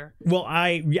all the air. Well,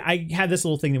 I had this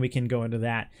little thing that we can go into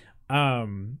that.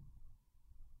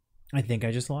 I think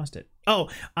I just lost it. Oh,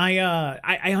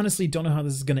 I honestly don't know how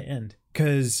this is going to end,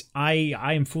 because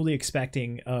I am fully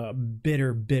expecting a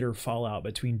bitter fallout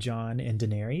between Jon and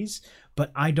Daenerys,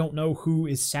 but I don't know who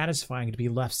is satisfying to be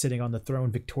left sitting on the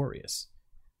throne victorious.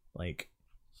 Like,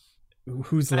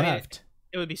 who's left?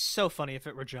 It would be so funny if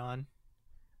it were Jon.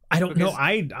 I don't know.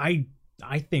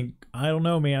 I think, I don't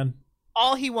know, man.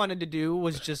 All he wanted to do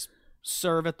was just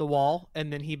serve at the wall,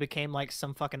 and then he became like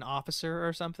some fucking officer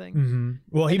or something. Mm-hmm.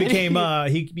 Well, he became oh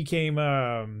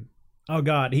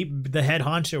god, the head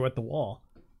honcho at the wall.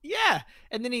 Yeah,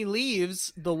 and then he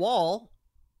leaves the wall.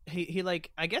 He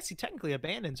like, I guess he technically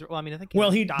abandons. Well, I mean, I think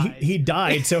he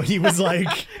died, so he was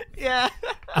like, yeah,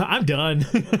 I'm done.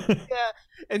 Yeah,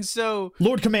 and so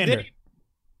Lord Commander.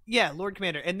 Yeah, Lord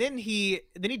Commander. And then he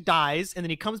dies, and then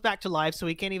he comes back to life, so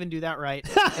he can't even do that right.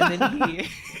 And then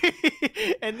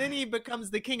and then he becomes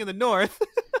the King of the North,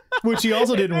 which he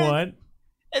also didn't want.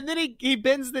 And then he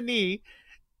bends the knee,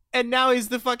 and now he's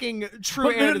the fucking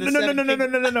true heir to the Seven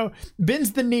Kingdoms. No.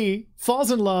 Bends the knee,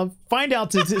 falls in love, find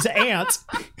out it's his aunt,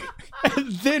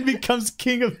 and then becomes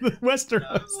King of the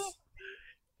Westeros.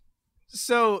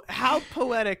 So how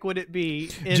poetic would it be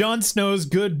if Jon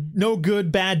Snow's no good,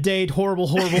 bad date, horrible.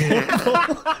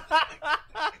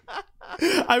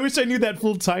 I wish I knew that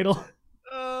full title.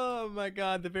 Oh my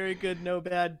god, the very good, no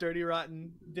bad, dirty,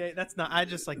 rotten date. That's not, I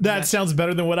just like that sounds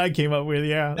better than what I came up with.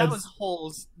 Yeah, that was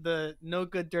Holes, the no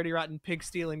good, dirty, rotten, pig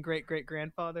stealing great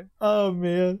grandfather. Oh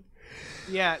man.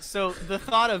 Yeah, so the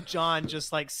thought of Jon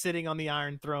just like sitting on the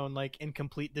Iron Throne, like in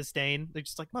complete disdain, they're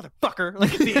just like, motherfucker,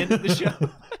 like at the end of the show.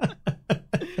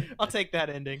 I'll take that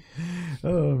ending.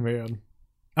 Oh man.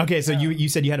 Okay, so you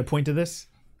said you had a point to this?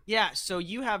 Yeah, so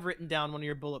you have written down one of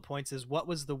your bullet points is what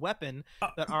was the weapon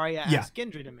that Arya asked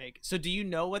Gendry to make. So do you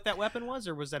know what that weapon was,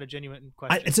 or was that a genuine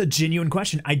question? It's a genuine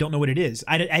question. I don't know what it is.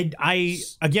 I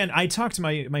talked to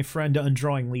my friend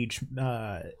Undrawing Leech,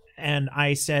 and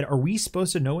I said, are we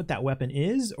supposed to know what that weapon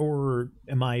is, or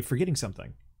am I forgetting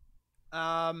something?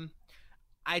 Now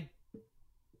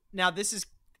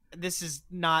this is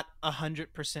not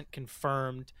 100%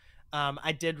 confirmed.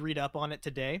 I did read up on it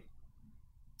today,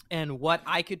 and what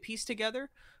I could piece together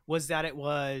was that it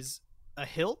was a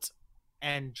hilt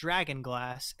and dragon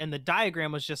glass, and the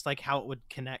diagram was just like how it would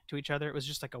connect to each other. It was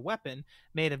just like a weapon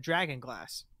made of dragon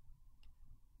glass.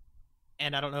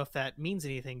 And I don't know if that means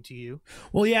anything to you.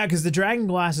 Well, yeah, because the dragon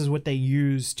glass is what they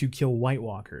use to kill White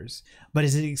Walkers. But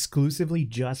is it exclusively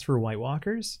just for White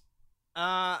Walkers?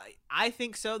 I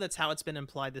think so. That's how it's been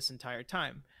implied this entire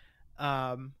time.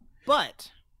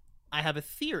 But I have a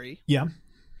theory. Yeah.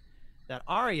 That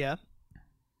Arya,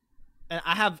 and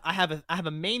I have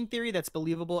a main theory that's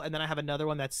believable, and then I have another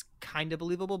one that's kind of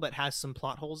believable but has some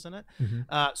plot holes in it.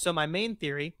 Mm-hmm. So my main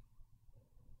theory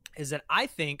is that I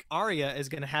think Arya is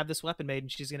going to have this weapon made,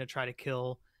 and she's going to try to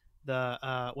kill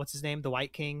the what's his name, the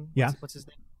White King. What's his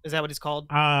name? Is that what he's called?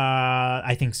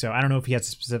 I think so. I don't know if he has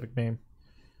a specific name.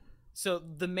 So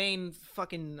the main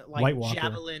fucking like White Walker.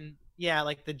 javelin, yeah,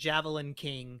 like the Javelin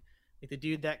King, like the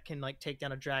dude that can like take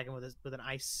down a dragon with an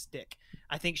ice stick.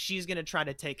 I think she's gonna try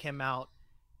to take him out,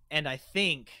 and I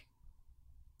think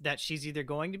that she's either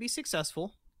going to be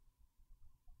successful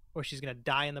or she's gonna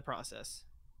die in the process.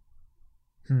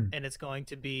 And it's going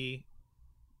to be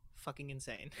fucking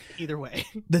insane. Either way.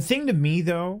 The thing to me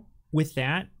though with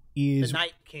that The is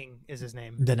Night King is his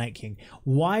name. the Night King.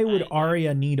 Why would Night.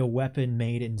 Arya need a weapon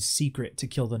made in secret to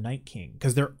kill the Night King?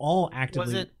 Because they're all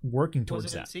actively working towards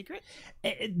Was it that. in secret?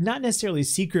 Not necessarily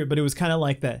secret, but it was kind of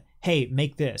like that. Hey,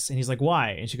 make this, and he's like, "Why?"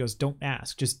 And she goes, "Don't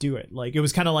ask, just do it." Like it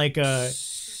was kind of like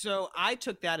So I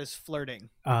took that as flirting.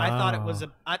 I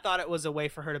thought it was a way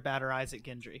for her to batter eyes at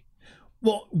Gendry.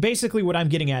 Well, basically, what I'm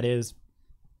getting at is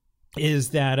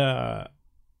that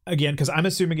again, because I'm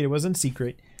assuming it was in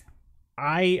secret.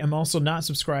 I am also not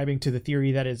subscribing to the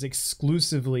theory that is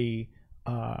exclusively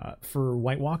for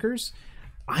White Walkers.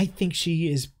 I think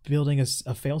she is building a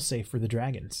failsafe for the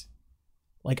dragons.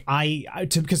 Like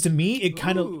because to me it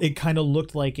kind of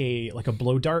looked like a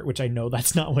blow dart, which I know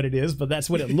that's not what it is, but that's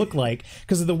what it looked like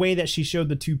because of the way that she showed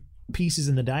the two pieces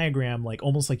in the diagram, like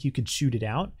almost like you could shoot it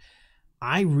out.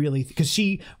 I really because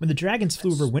when the dragons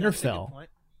flew over Winterfell,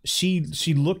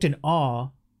 she looked in awe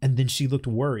and then she looked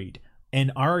worried. And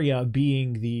Arya,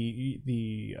 being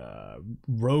the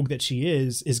rogue that she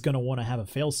is going to want to have a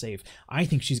failsafe. I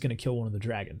think she's going to kill one of the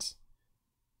dragons.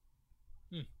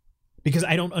 Because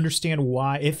I don't understand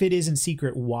why, if it is in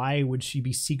secret, why would she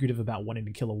be secretive about wanting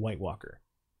to kill a White Walker?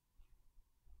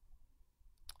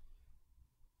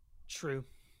 True.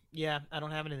 Yeah, I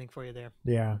don't have anything for you there.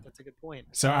 Yeah. That's a good point.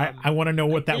 So I want to know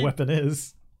what that weapon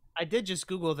is. I did just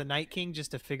Google the Night King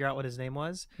just to figure out what his name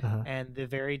was, and the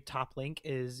very top link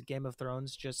is Game of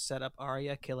Thrones just set up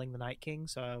Arya killing the Night King,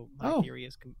 so my theory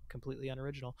is completely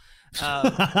unoriginal.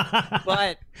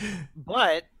 But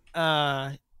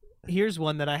here's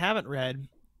one that I haven't read.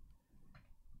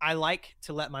 I like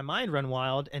to let my mind run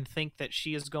wild and think that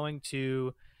she is going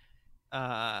to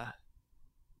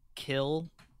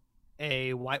kill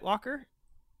a White Walker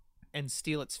and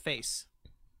steal its face.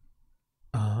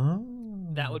 Oh.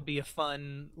 That would be a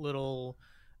fun little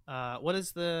what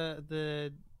is the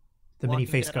mini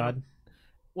face god?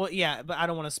 Well, yeah, but I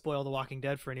don't want to spoil The Walking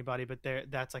Dead for anybody, but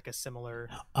that's like a similar.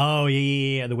 Oh,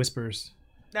 yeah, the Whispers.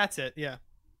 That's it, yeah.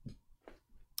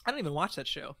 I don't even watch that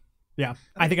show. Yeah,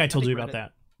 I think I told you about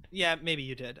that. Yeah, maybe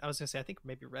you did. I was gonna say I think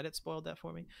maybe Reddit spoiled that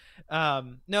for me.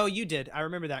 No, you did. I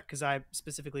remember that because I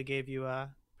specifically gave you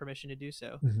permission to do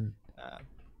so. Mm-hmm.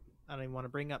 I don't even want to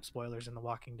bring up spoilers in The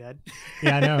Walking Dead.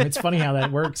 Yeah, I know. It's funny how that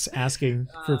works, asking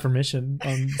for permission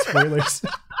on spoilers.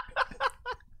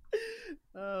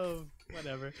 Oh,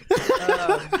 whatever.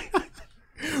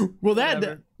 Well,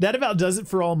 that about does it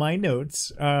for all my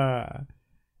notes.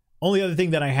 Only other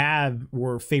thing that I have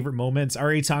were favorite moments. I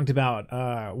already talked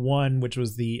about one, which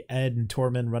was the Ed and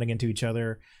Tormund running into each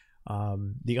other.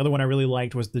 The other one I really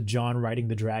liked was the Jon riding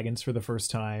the dragons for the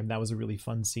first time. That was a really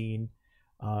fun scene.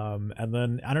 And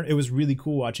then it was really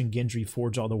cool watching Gendry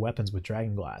forge all the weapons with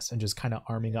dragon glass and just kind of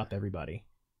arming up everybody.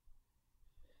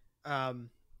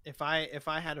 If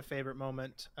I had a favorite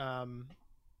moment,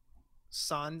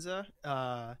 Sansa,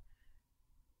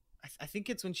 I think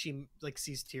it's when she like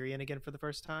sees Tyrion again for the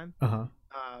first time.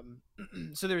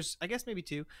 So there's, I guess maybe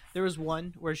two. There was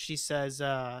one where she says,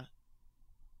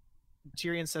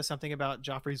 Tyrion says something about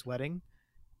Joffrey's wedding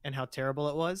and how terrible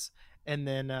it was, and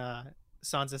then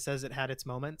Sansa says it had its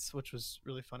moments, which was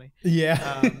really funny.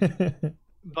 Yeah.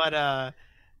 But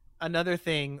another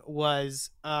thing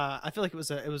was, I feel like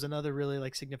it was another really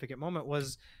like significant moment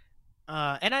was,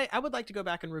 and I would like to go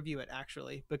back and review it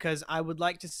actually, because I would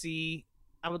like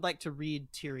to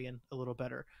read Tyrion a little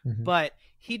better. Mm-hmm. But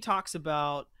he talks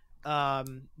about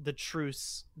the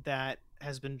truce that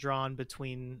has been drawn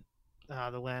between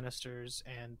the Lannisters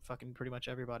and fucking pretty much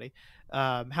everybody.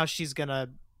 How she's gonna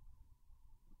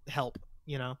help,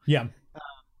 you know? Yeah.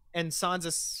 And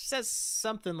Sansa says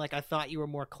something like, "I thought you were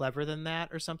more clever than that,"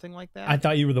 or something like that. I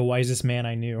thought you were the wisest man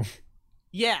I knew.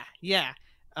 Yeah.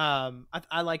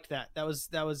 I liked that. That was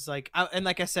like, and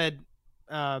like I said,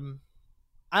 I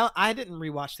didn't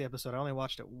rewatch the episode. I only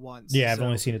watched it once. Yeah, I've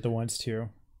only seen it the once too.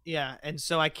 Yeah, and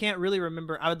so I can't really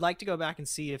remember. I would like to go back and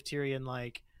see if Tyrion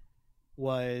like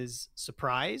was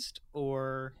surprised,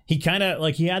 or he kind of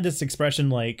like, he had this expression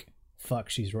like, fuck,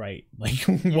 she's right. Like,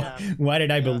 why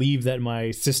did I believe that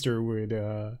my sister would,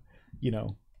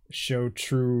 show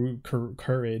true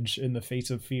courage in the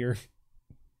face of fear?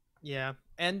 Yeah.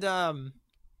 And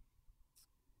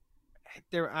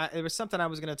there was something I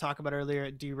was going to talk about earlier.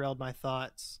 It derailed my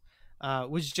thoughts.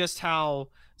 Was just how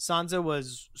Sansa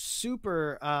was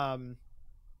super.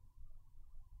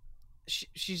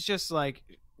 She's just like,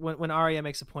 when Arya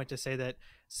makes a point to say that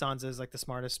Sansa is like the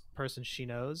smartest person she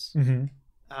knows. Mm-hmm.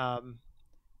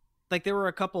 Like there were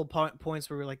a couple points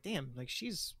where we were like, damn, like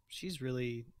she's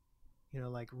really,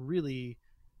 like really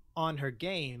on her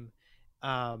game.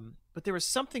 But there was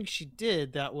something she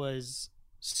did that was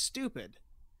stupid.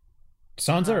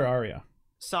 Sansa or Arya?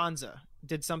 Sansa.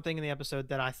 did something in the episode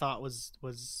that I thought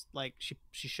was like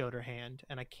she showed her hand,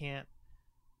 and I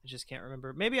just can't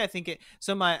remember. Maybe I think it.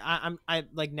 So I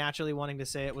like naturally wanting to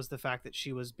say it was the fact that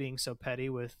she was being so petty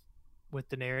with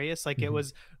Daenerys. Like it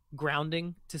was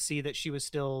grounding to see that she was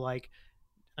still like,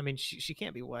 I mean, she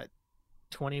can't be what,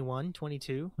 21,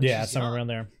 22? Like, yeah, somewhere around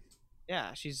there.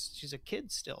 Yeah, she's a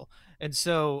kid still. And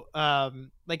so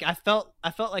like I felt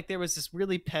like there was this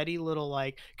really petty little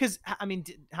like, because I mean,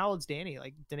 how old's Dany?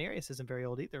 Like Daenerys isn't very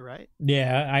old either, right?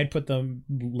 Yeah, I'd put them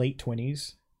late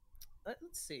 20s. Let's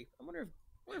see. I wonder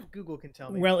if Google can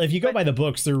tell me. Well, if you go by the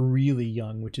books, they're really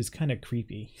young, which is kind of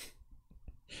creepy.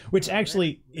 Which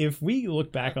actually, if we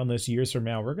look back on this years from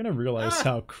now, we're going to realize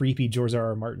how creepy George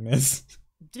R.R. Martin is.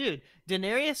 Dude,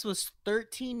 Daenerys was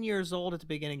 13 years old at the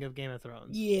beginning of Game of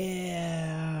Thrones.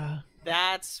 Yeah.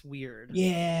 That's weird.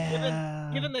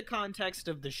 Yeah. Given the context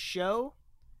of the show,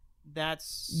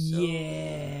 that's so...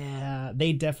 Yeah.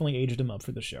 They definitely aged him up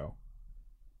for the show.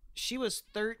 She was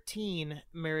 13,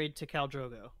 married to Khal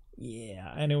Drogo.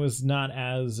 Yeah, and it was not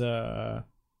as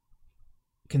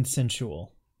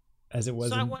consensual as it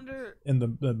was so I wonder... in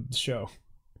the show.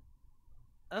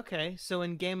 Okay, so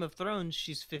in Game of Thrones,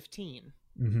 she's 15.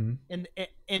 Mm-hmm.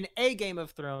 In a Game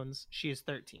of Thrones, she is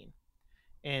 13.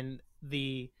 In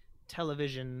the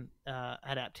television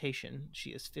adaptation, she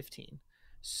is 15.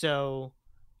 So,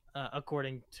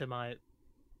 according to my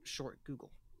short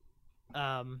Google.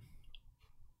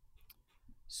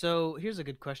 So here's a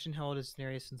good question. How old is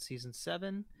Daenerys in season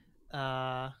 7?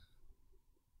 Oh,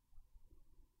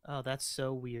 that's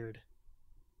so weird.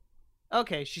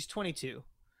 Okay, she's 22.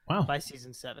 Wow. By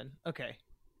season 7. Okay.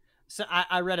 So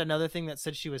I read another thing that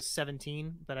said she was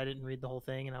 17, but I didn't read the whole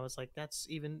thing, and I was like, that's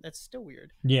still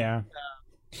weird. Yeah.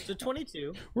 So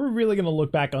 22. We're really gonna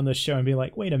look back on this show and be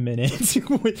like, wait a minute, this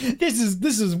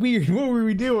is weird. What were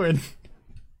we doing?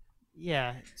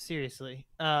 Yeah, seriously.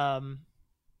 Let's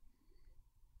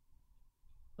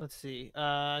see.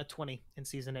 20 in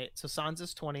season 8. So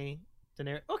Sansa's 20.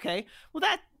 Daenerys. Okay. Well,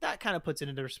 that kind of puts it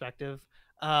into perspective.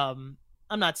 I'm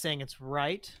not saying it's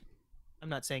right. I'm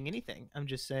not saying anything. I'm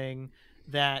just saying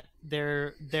that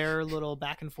their little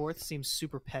back and forth seems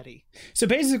super petty. So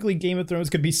basically, Game of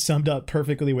Thrones could be summed up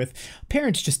perfectly with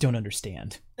parents just don't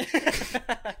understand.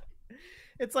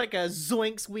 It's like a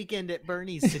Zoinks Weekend at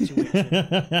Bernie's situation.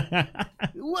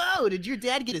 Whoa, did your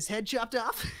dad get his head chopped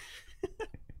off?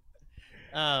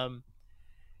 And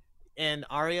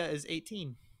Arya is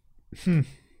 18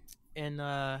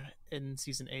 in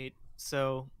season 8.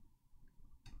 So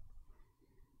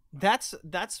that's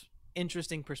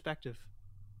interesting perspective.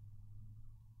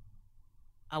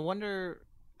 I wonder,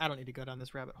 I don't need to go down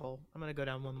this rabbit hole. I'm going to go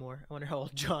down one more. I wonder how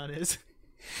old Jon is.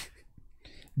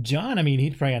 Jon, I mean,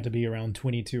 he'd probably have to be around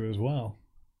 22 as well.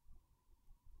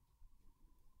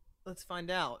 Let's find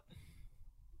out.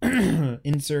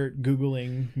 Insert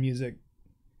Googling music.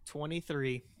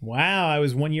 23. Wow, I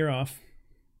was 1 year off.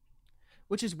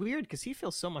 Which is weird because he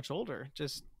feels so much older.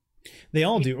 They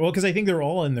all do. Well, because I think they're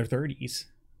all in their 30s.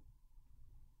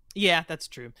 Yeah, that's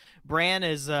true. Bran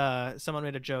is someone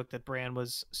made a joke that Bran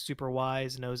was super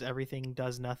wise, knows everything,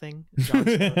 does nothing. Jon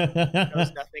Snow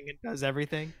knows nothing and does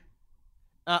everything.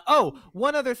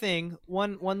 One other thing,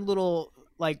 one little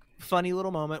like funny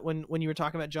little moment when you were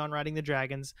talking about Jon riding the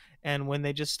dragons and when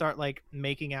they just start like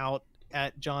making out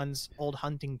at Jon's old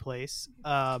hunting place.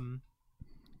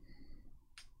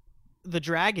 The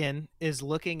dragon is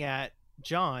looking at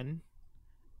Jon,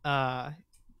 and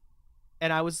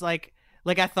I was like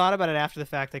I thought about it after the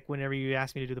fact. Like whenever you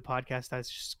asked me to do the podcast, I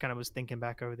just kind of was thinking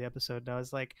back over the episode, and I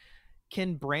was like,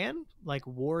 can Bran like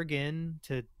warg in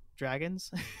to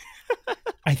dragons?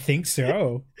 I think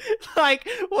so. Like,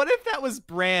 what if that was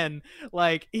Bran?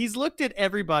 Like, he's looked at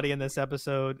everybody in this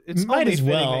episode. It's might only as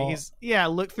fitting well. that he's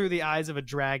look through the eyes of a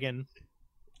dragon.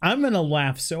 I'm gonna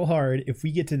laugh so hard if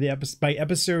we get to the by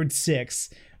episode 6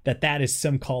 that is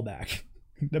some callback.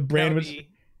 The Bran was be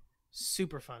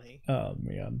super funny. Oh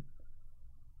man.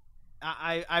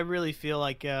 I really feel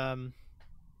like I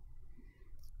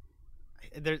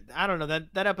don't know,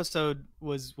 that episode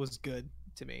was good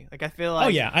to me. Like I feel like, oh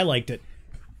yeah, I liked it.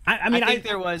 I mean, I think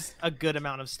there was a good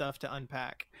amount of stuff to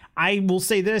unpack. I will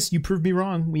say this: you proved me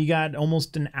wrong. We got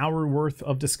almost an hour worth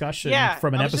of discussion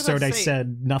from an episode I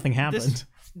said nothing happened.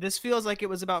 This feels like it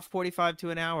was about 45 to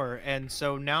an hour, and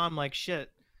so now I'm like, shit.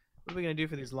 What are we gonna do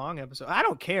for these long episodes? I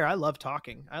don't care. I love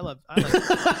talking. I love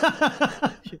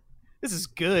This is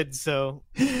good. So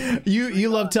you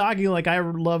love talking like I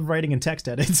love writing in text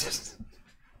edits.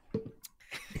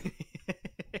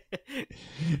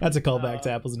 That's a callback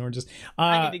to Apples and Oranges.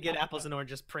 I need to get Apples and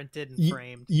Oranges printed and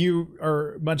framed. You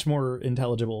are much more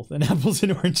intelligible than Apples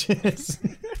and Oranges.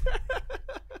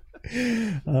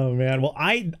 Oh man. Well,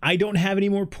 I don't have any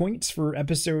more points for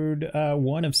episode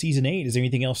 1 of season 8. Is there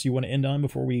anything else you want to end on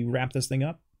before we wrap this thing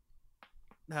up?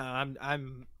 No,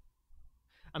 I'm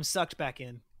sucked back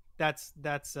in. That's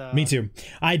Me too.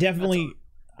 I definitely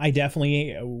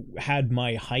had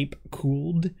my hype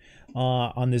cooled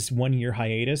on this 1 year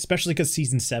hiatus, especially because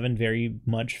season 7 very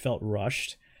much felt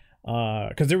rushed.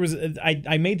 Because there was,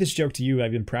 I made this joke to you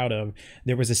I've been proud of.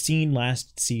 There was a scene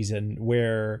last season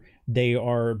where they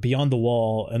are beyond the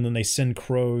wall and then they send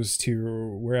crows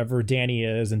to wherever Danny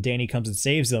is, and Danny comes and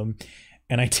saves them.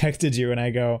 And I texted you and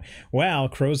I go, wow,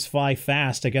 crows fly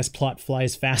fast. I guess plot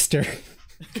flies faster.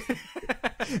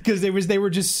 Because they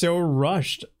were just so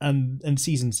rushed in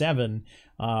season 7.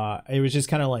 It was just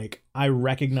kind of like, I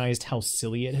recognized how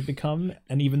silly it had become,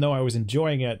 and even though I was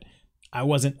enjoying it, I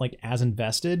wasn't like as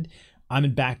invested.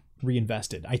 I'm back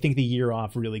reinvested. I think the year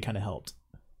off really kind of helped.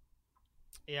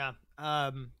 Yeah.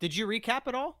 Did you recap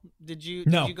it all? Did you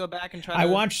go back and try I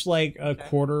watched like a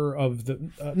quarter of the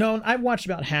no, I watched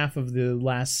about half of the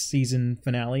last season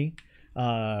finale.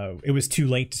 It was too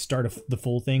late to start the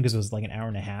full thing because it was like an hour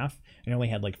and a half, and I only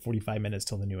had like 45 minutes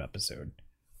till the new episode.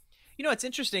 You know, it's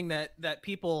interesting that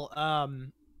people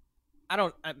maybe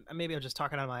I'm just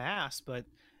talking out of my ass, but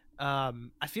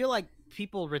I feel like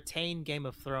people retain Game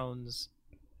of Thrones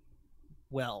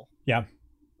well. Yeah.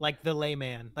 Like the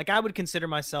layman. Like I would consider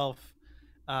myself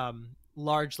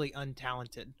largely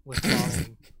untalented with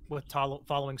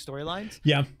following storylines.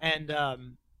 Yeah. And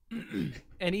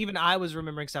and even I was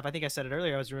remembering stuff. I think I said it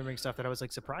earlier. I was remembering stuff that I was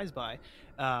like surprised by,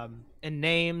 and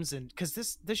names, and because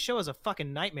this show is a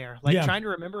fucking nightmare. Like trying to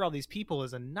remember all these people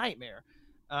is a nightmare.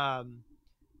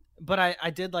 But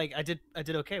I did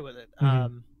okay with it.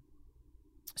 Mm-hmm.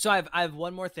 So I have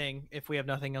one more thing. If we have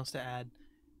nothing else to add,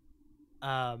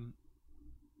 I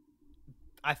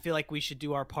feel like we should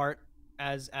do our part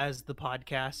as the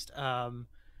podcast, or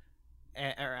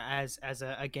as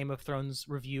a Game of Thrones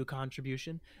review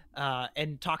contribution,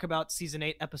 and talk about season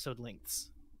 8 episode lengths,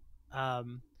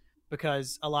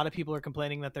 because a lot of people are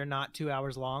complaining that they're not 2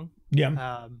 hours long.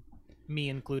 Yeah. Me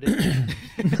included.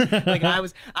 Like I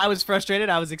was frustrated.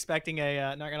 I was expecting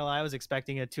not gonna lie, I was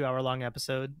expecting a 2 hour long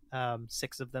episode,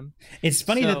 6 of them. It's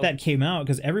funny that came out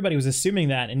because everybody was assuming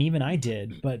that, and even I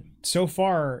did, but so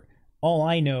far all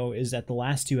I know is that the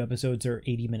last 2 episodes are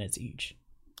 80 minutes each.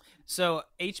 So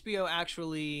HBO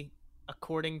actually,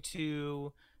 according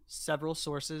to several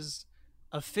sources,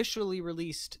 officially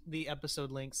released the episode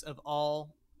links of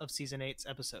all of season 8's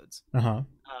episodes.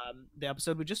 The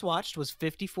episode we just watched was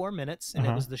 54 minutes, and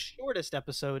it was the shortest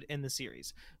episode in the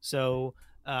series. So,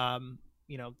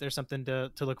 you know, there's something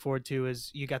to look forward to.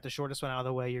 Is you got the shortest one out of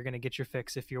the way, you're going to get your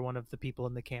fix if you're one of the people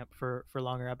in the camp for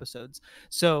longer episodes.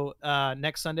 So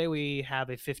next Sunday we have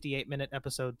a 58-minute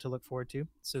episode to look forward to.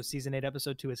 So season 8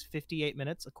 episode 2 is 58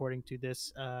 minutes according to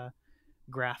this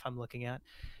graph I'm looking at.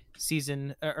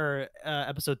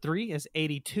 Episode 3 is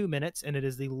 82 minutes, and it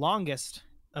is the longest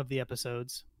of the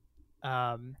episodes.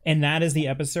 And that is the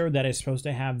episode that is supposed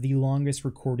to have the longest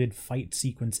recorded fight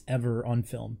sequence ever on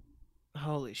film.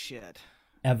 Holy shit.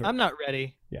 Ever. I'm not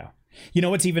ready. Yeah. You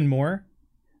know what's even more?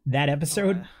 That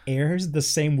episode airs the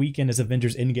same weekend as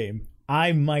Avengers Endgame.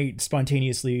 I might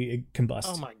spontaneously combust.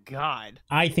 Oh my god.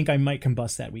 I think I might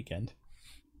combust that weekend.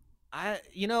 I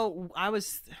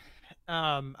was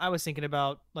thinking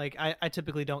about, like, I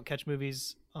typically don't catch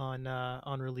movies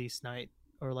on release night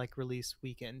or like release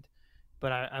weekend,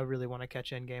 but I really want to catch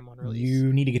Endgame on release.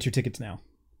 You need to get your tickets now.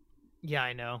 Yeah,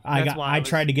 I know. I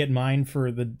tried to get mine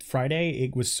for the Friday.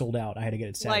 It was sold out. I had to get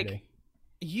it Saturday. Like,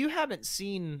 you haven't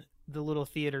seen the little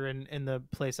theater in the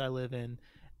place I live in.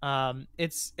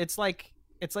 It's like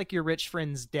your rich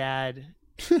friend's dad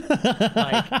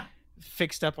like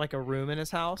fixed up like a room in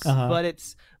his house.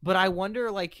 But I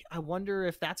wonder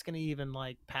if that's gonna even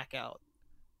like pack out.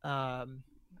 I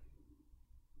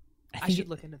should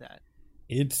look into that.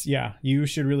 You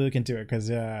should really look into it because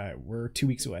we're 2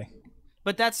 weeks away.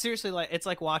 But that's seriously like, it's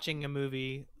like watching a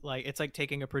movie. Like, it's like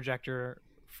taking a projector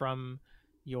from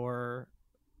your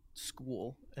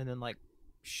school and then like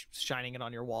shining it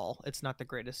on your wall. It's not the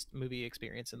greatest movie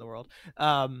experience in the world.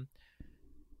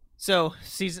 So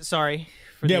sorry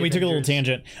for we took a little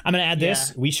tangent. I'm gonna add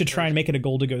this. We should try and make it a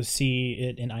goal to go see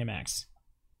it in IMAX.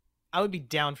 I would be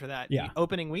down for that. Yeah.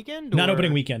 Opening weekend? Not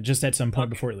opening weekend, just at some point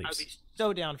before it leaves. I'd be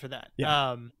so down for that.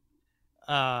 Yeah.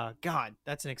 God,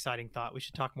 that's an exciting thought. We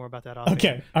should talk more about that.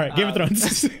 Okay. All right. Game of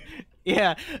Thrones.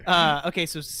 Yeah. Okay.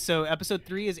 So episode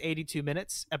 3 is 82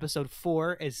 minutes. Episode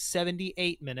 4 is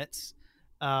 78 minutes.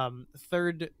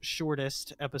 Third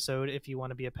shortest episode, if you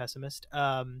want to be a pessimist.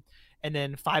 And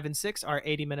then 5 and 6 are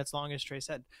 80 minutes long, as Trey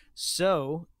said.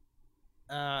 So,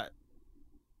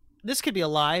 this could be a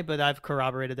lie, but I've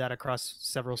corroborated that across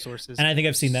several sources. And I think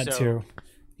I've seen that too.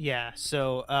 Yeah.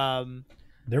 So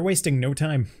they're wasting no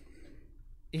time.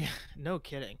 Yeah, no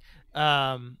kidding.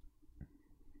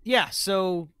 Yeah,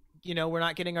 so we're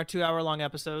not getting our 2-hour-long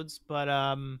episodes, but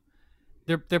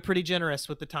they're pretty generous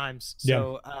with the times.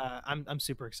 So I'm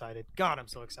super excited. God, I'm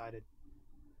so excited.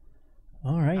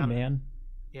 All right, man.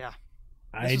 Yeah,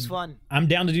 this was fun. I'm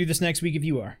down to do this next week if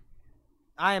you are.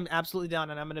 I am absolutely down,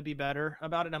 and I'm going to be better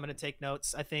about it. I'm going to take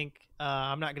notes. I think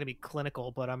I'm not going to be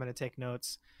clinical, but I'm going to take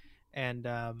notes and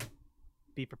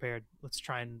be prepared. Let's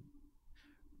try and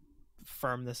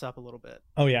firm this up a little bit.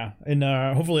 Oh yeah, and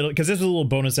hopefully, because this is a little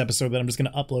bonus episode that I'm just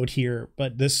going to upload here,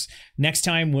 but this next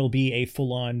time will be a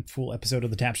full episode of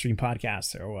the TapStream podcast.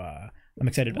 So I'm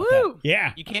excited about that.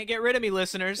 Yeah, you can't get rid of me,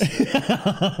 listeners.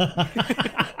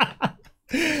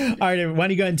 All right, why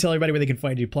don't you go ahead and tell everybody where they can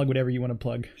find you? Plug whatever you want to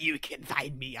plug. You can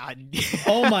find me on.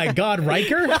 Oh my God,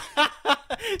 Riker?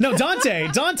 No, Dante.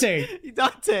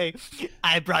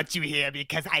 I brought you here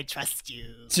because I trust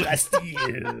you. Trust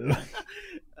you.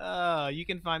 You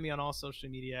can find me on all social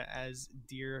media as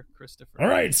DearChristopher. All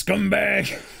right,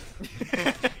 scumbag.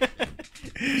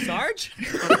 Sarge?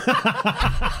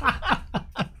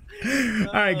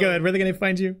 All right, go ahead. Where are they going to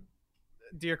find you?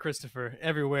 DearChristopher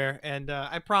everywhere, and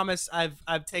I promise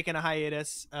I've taken a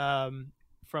hiatus from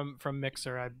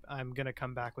Mixer. I'm gonna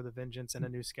come back with a vengeance and a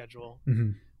new schedule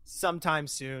sometime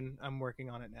soon. I'm working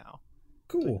on it now.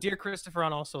 Cool. But DearChristopher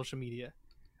on all social media.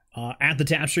 At the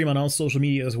TapStream on all social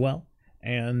media as well,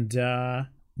 and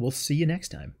we'll see you next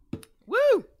time.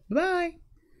 Woo! Bye.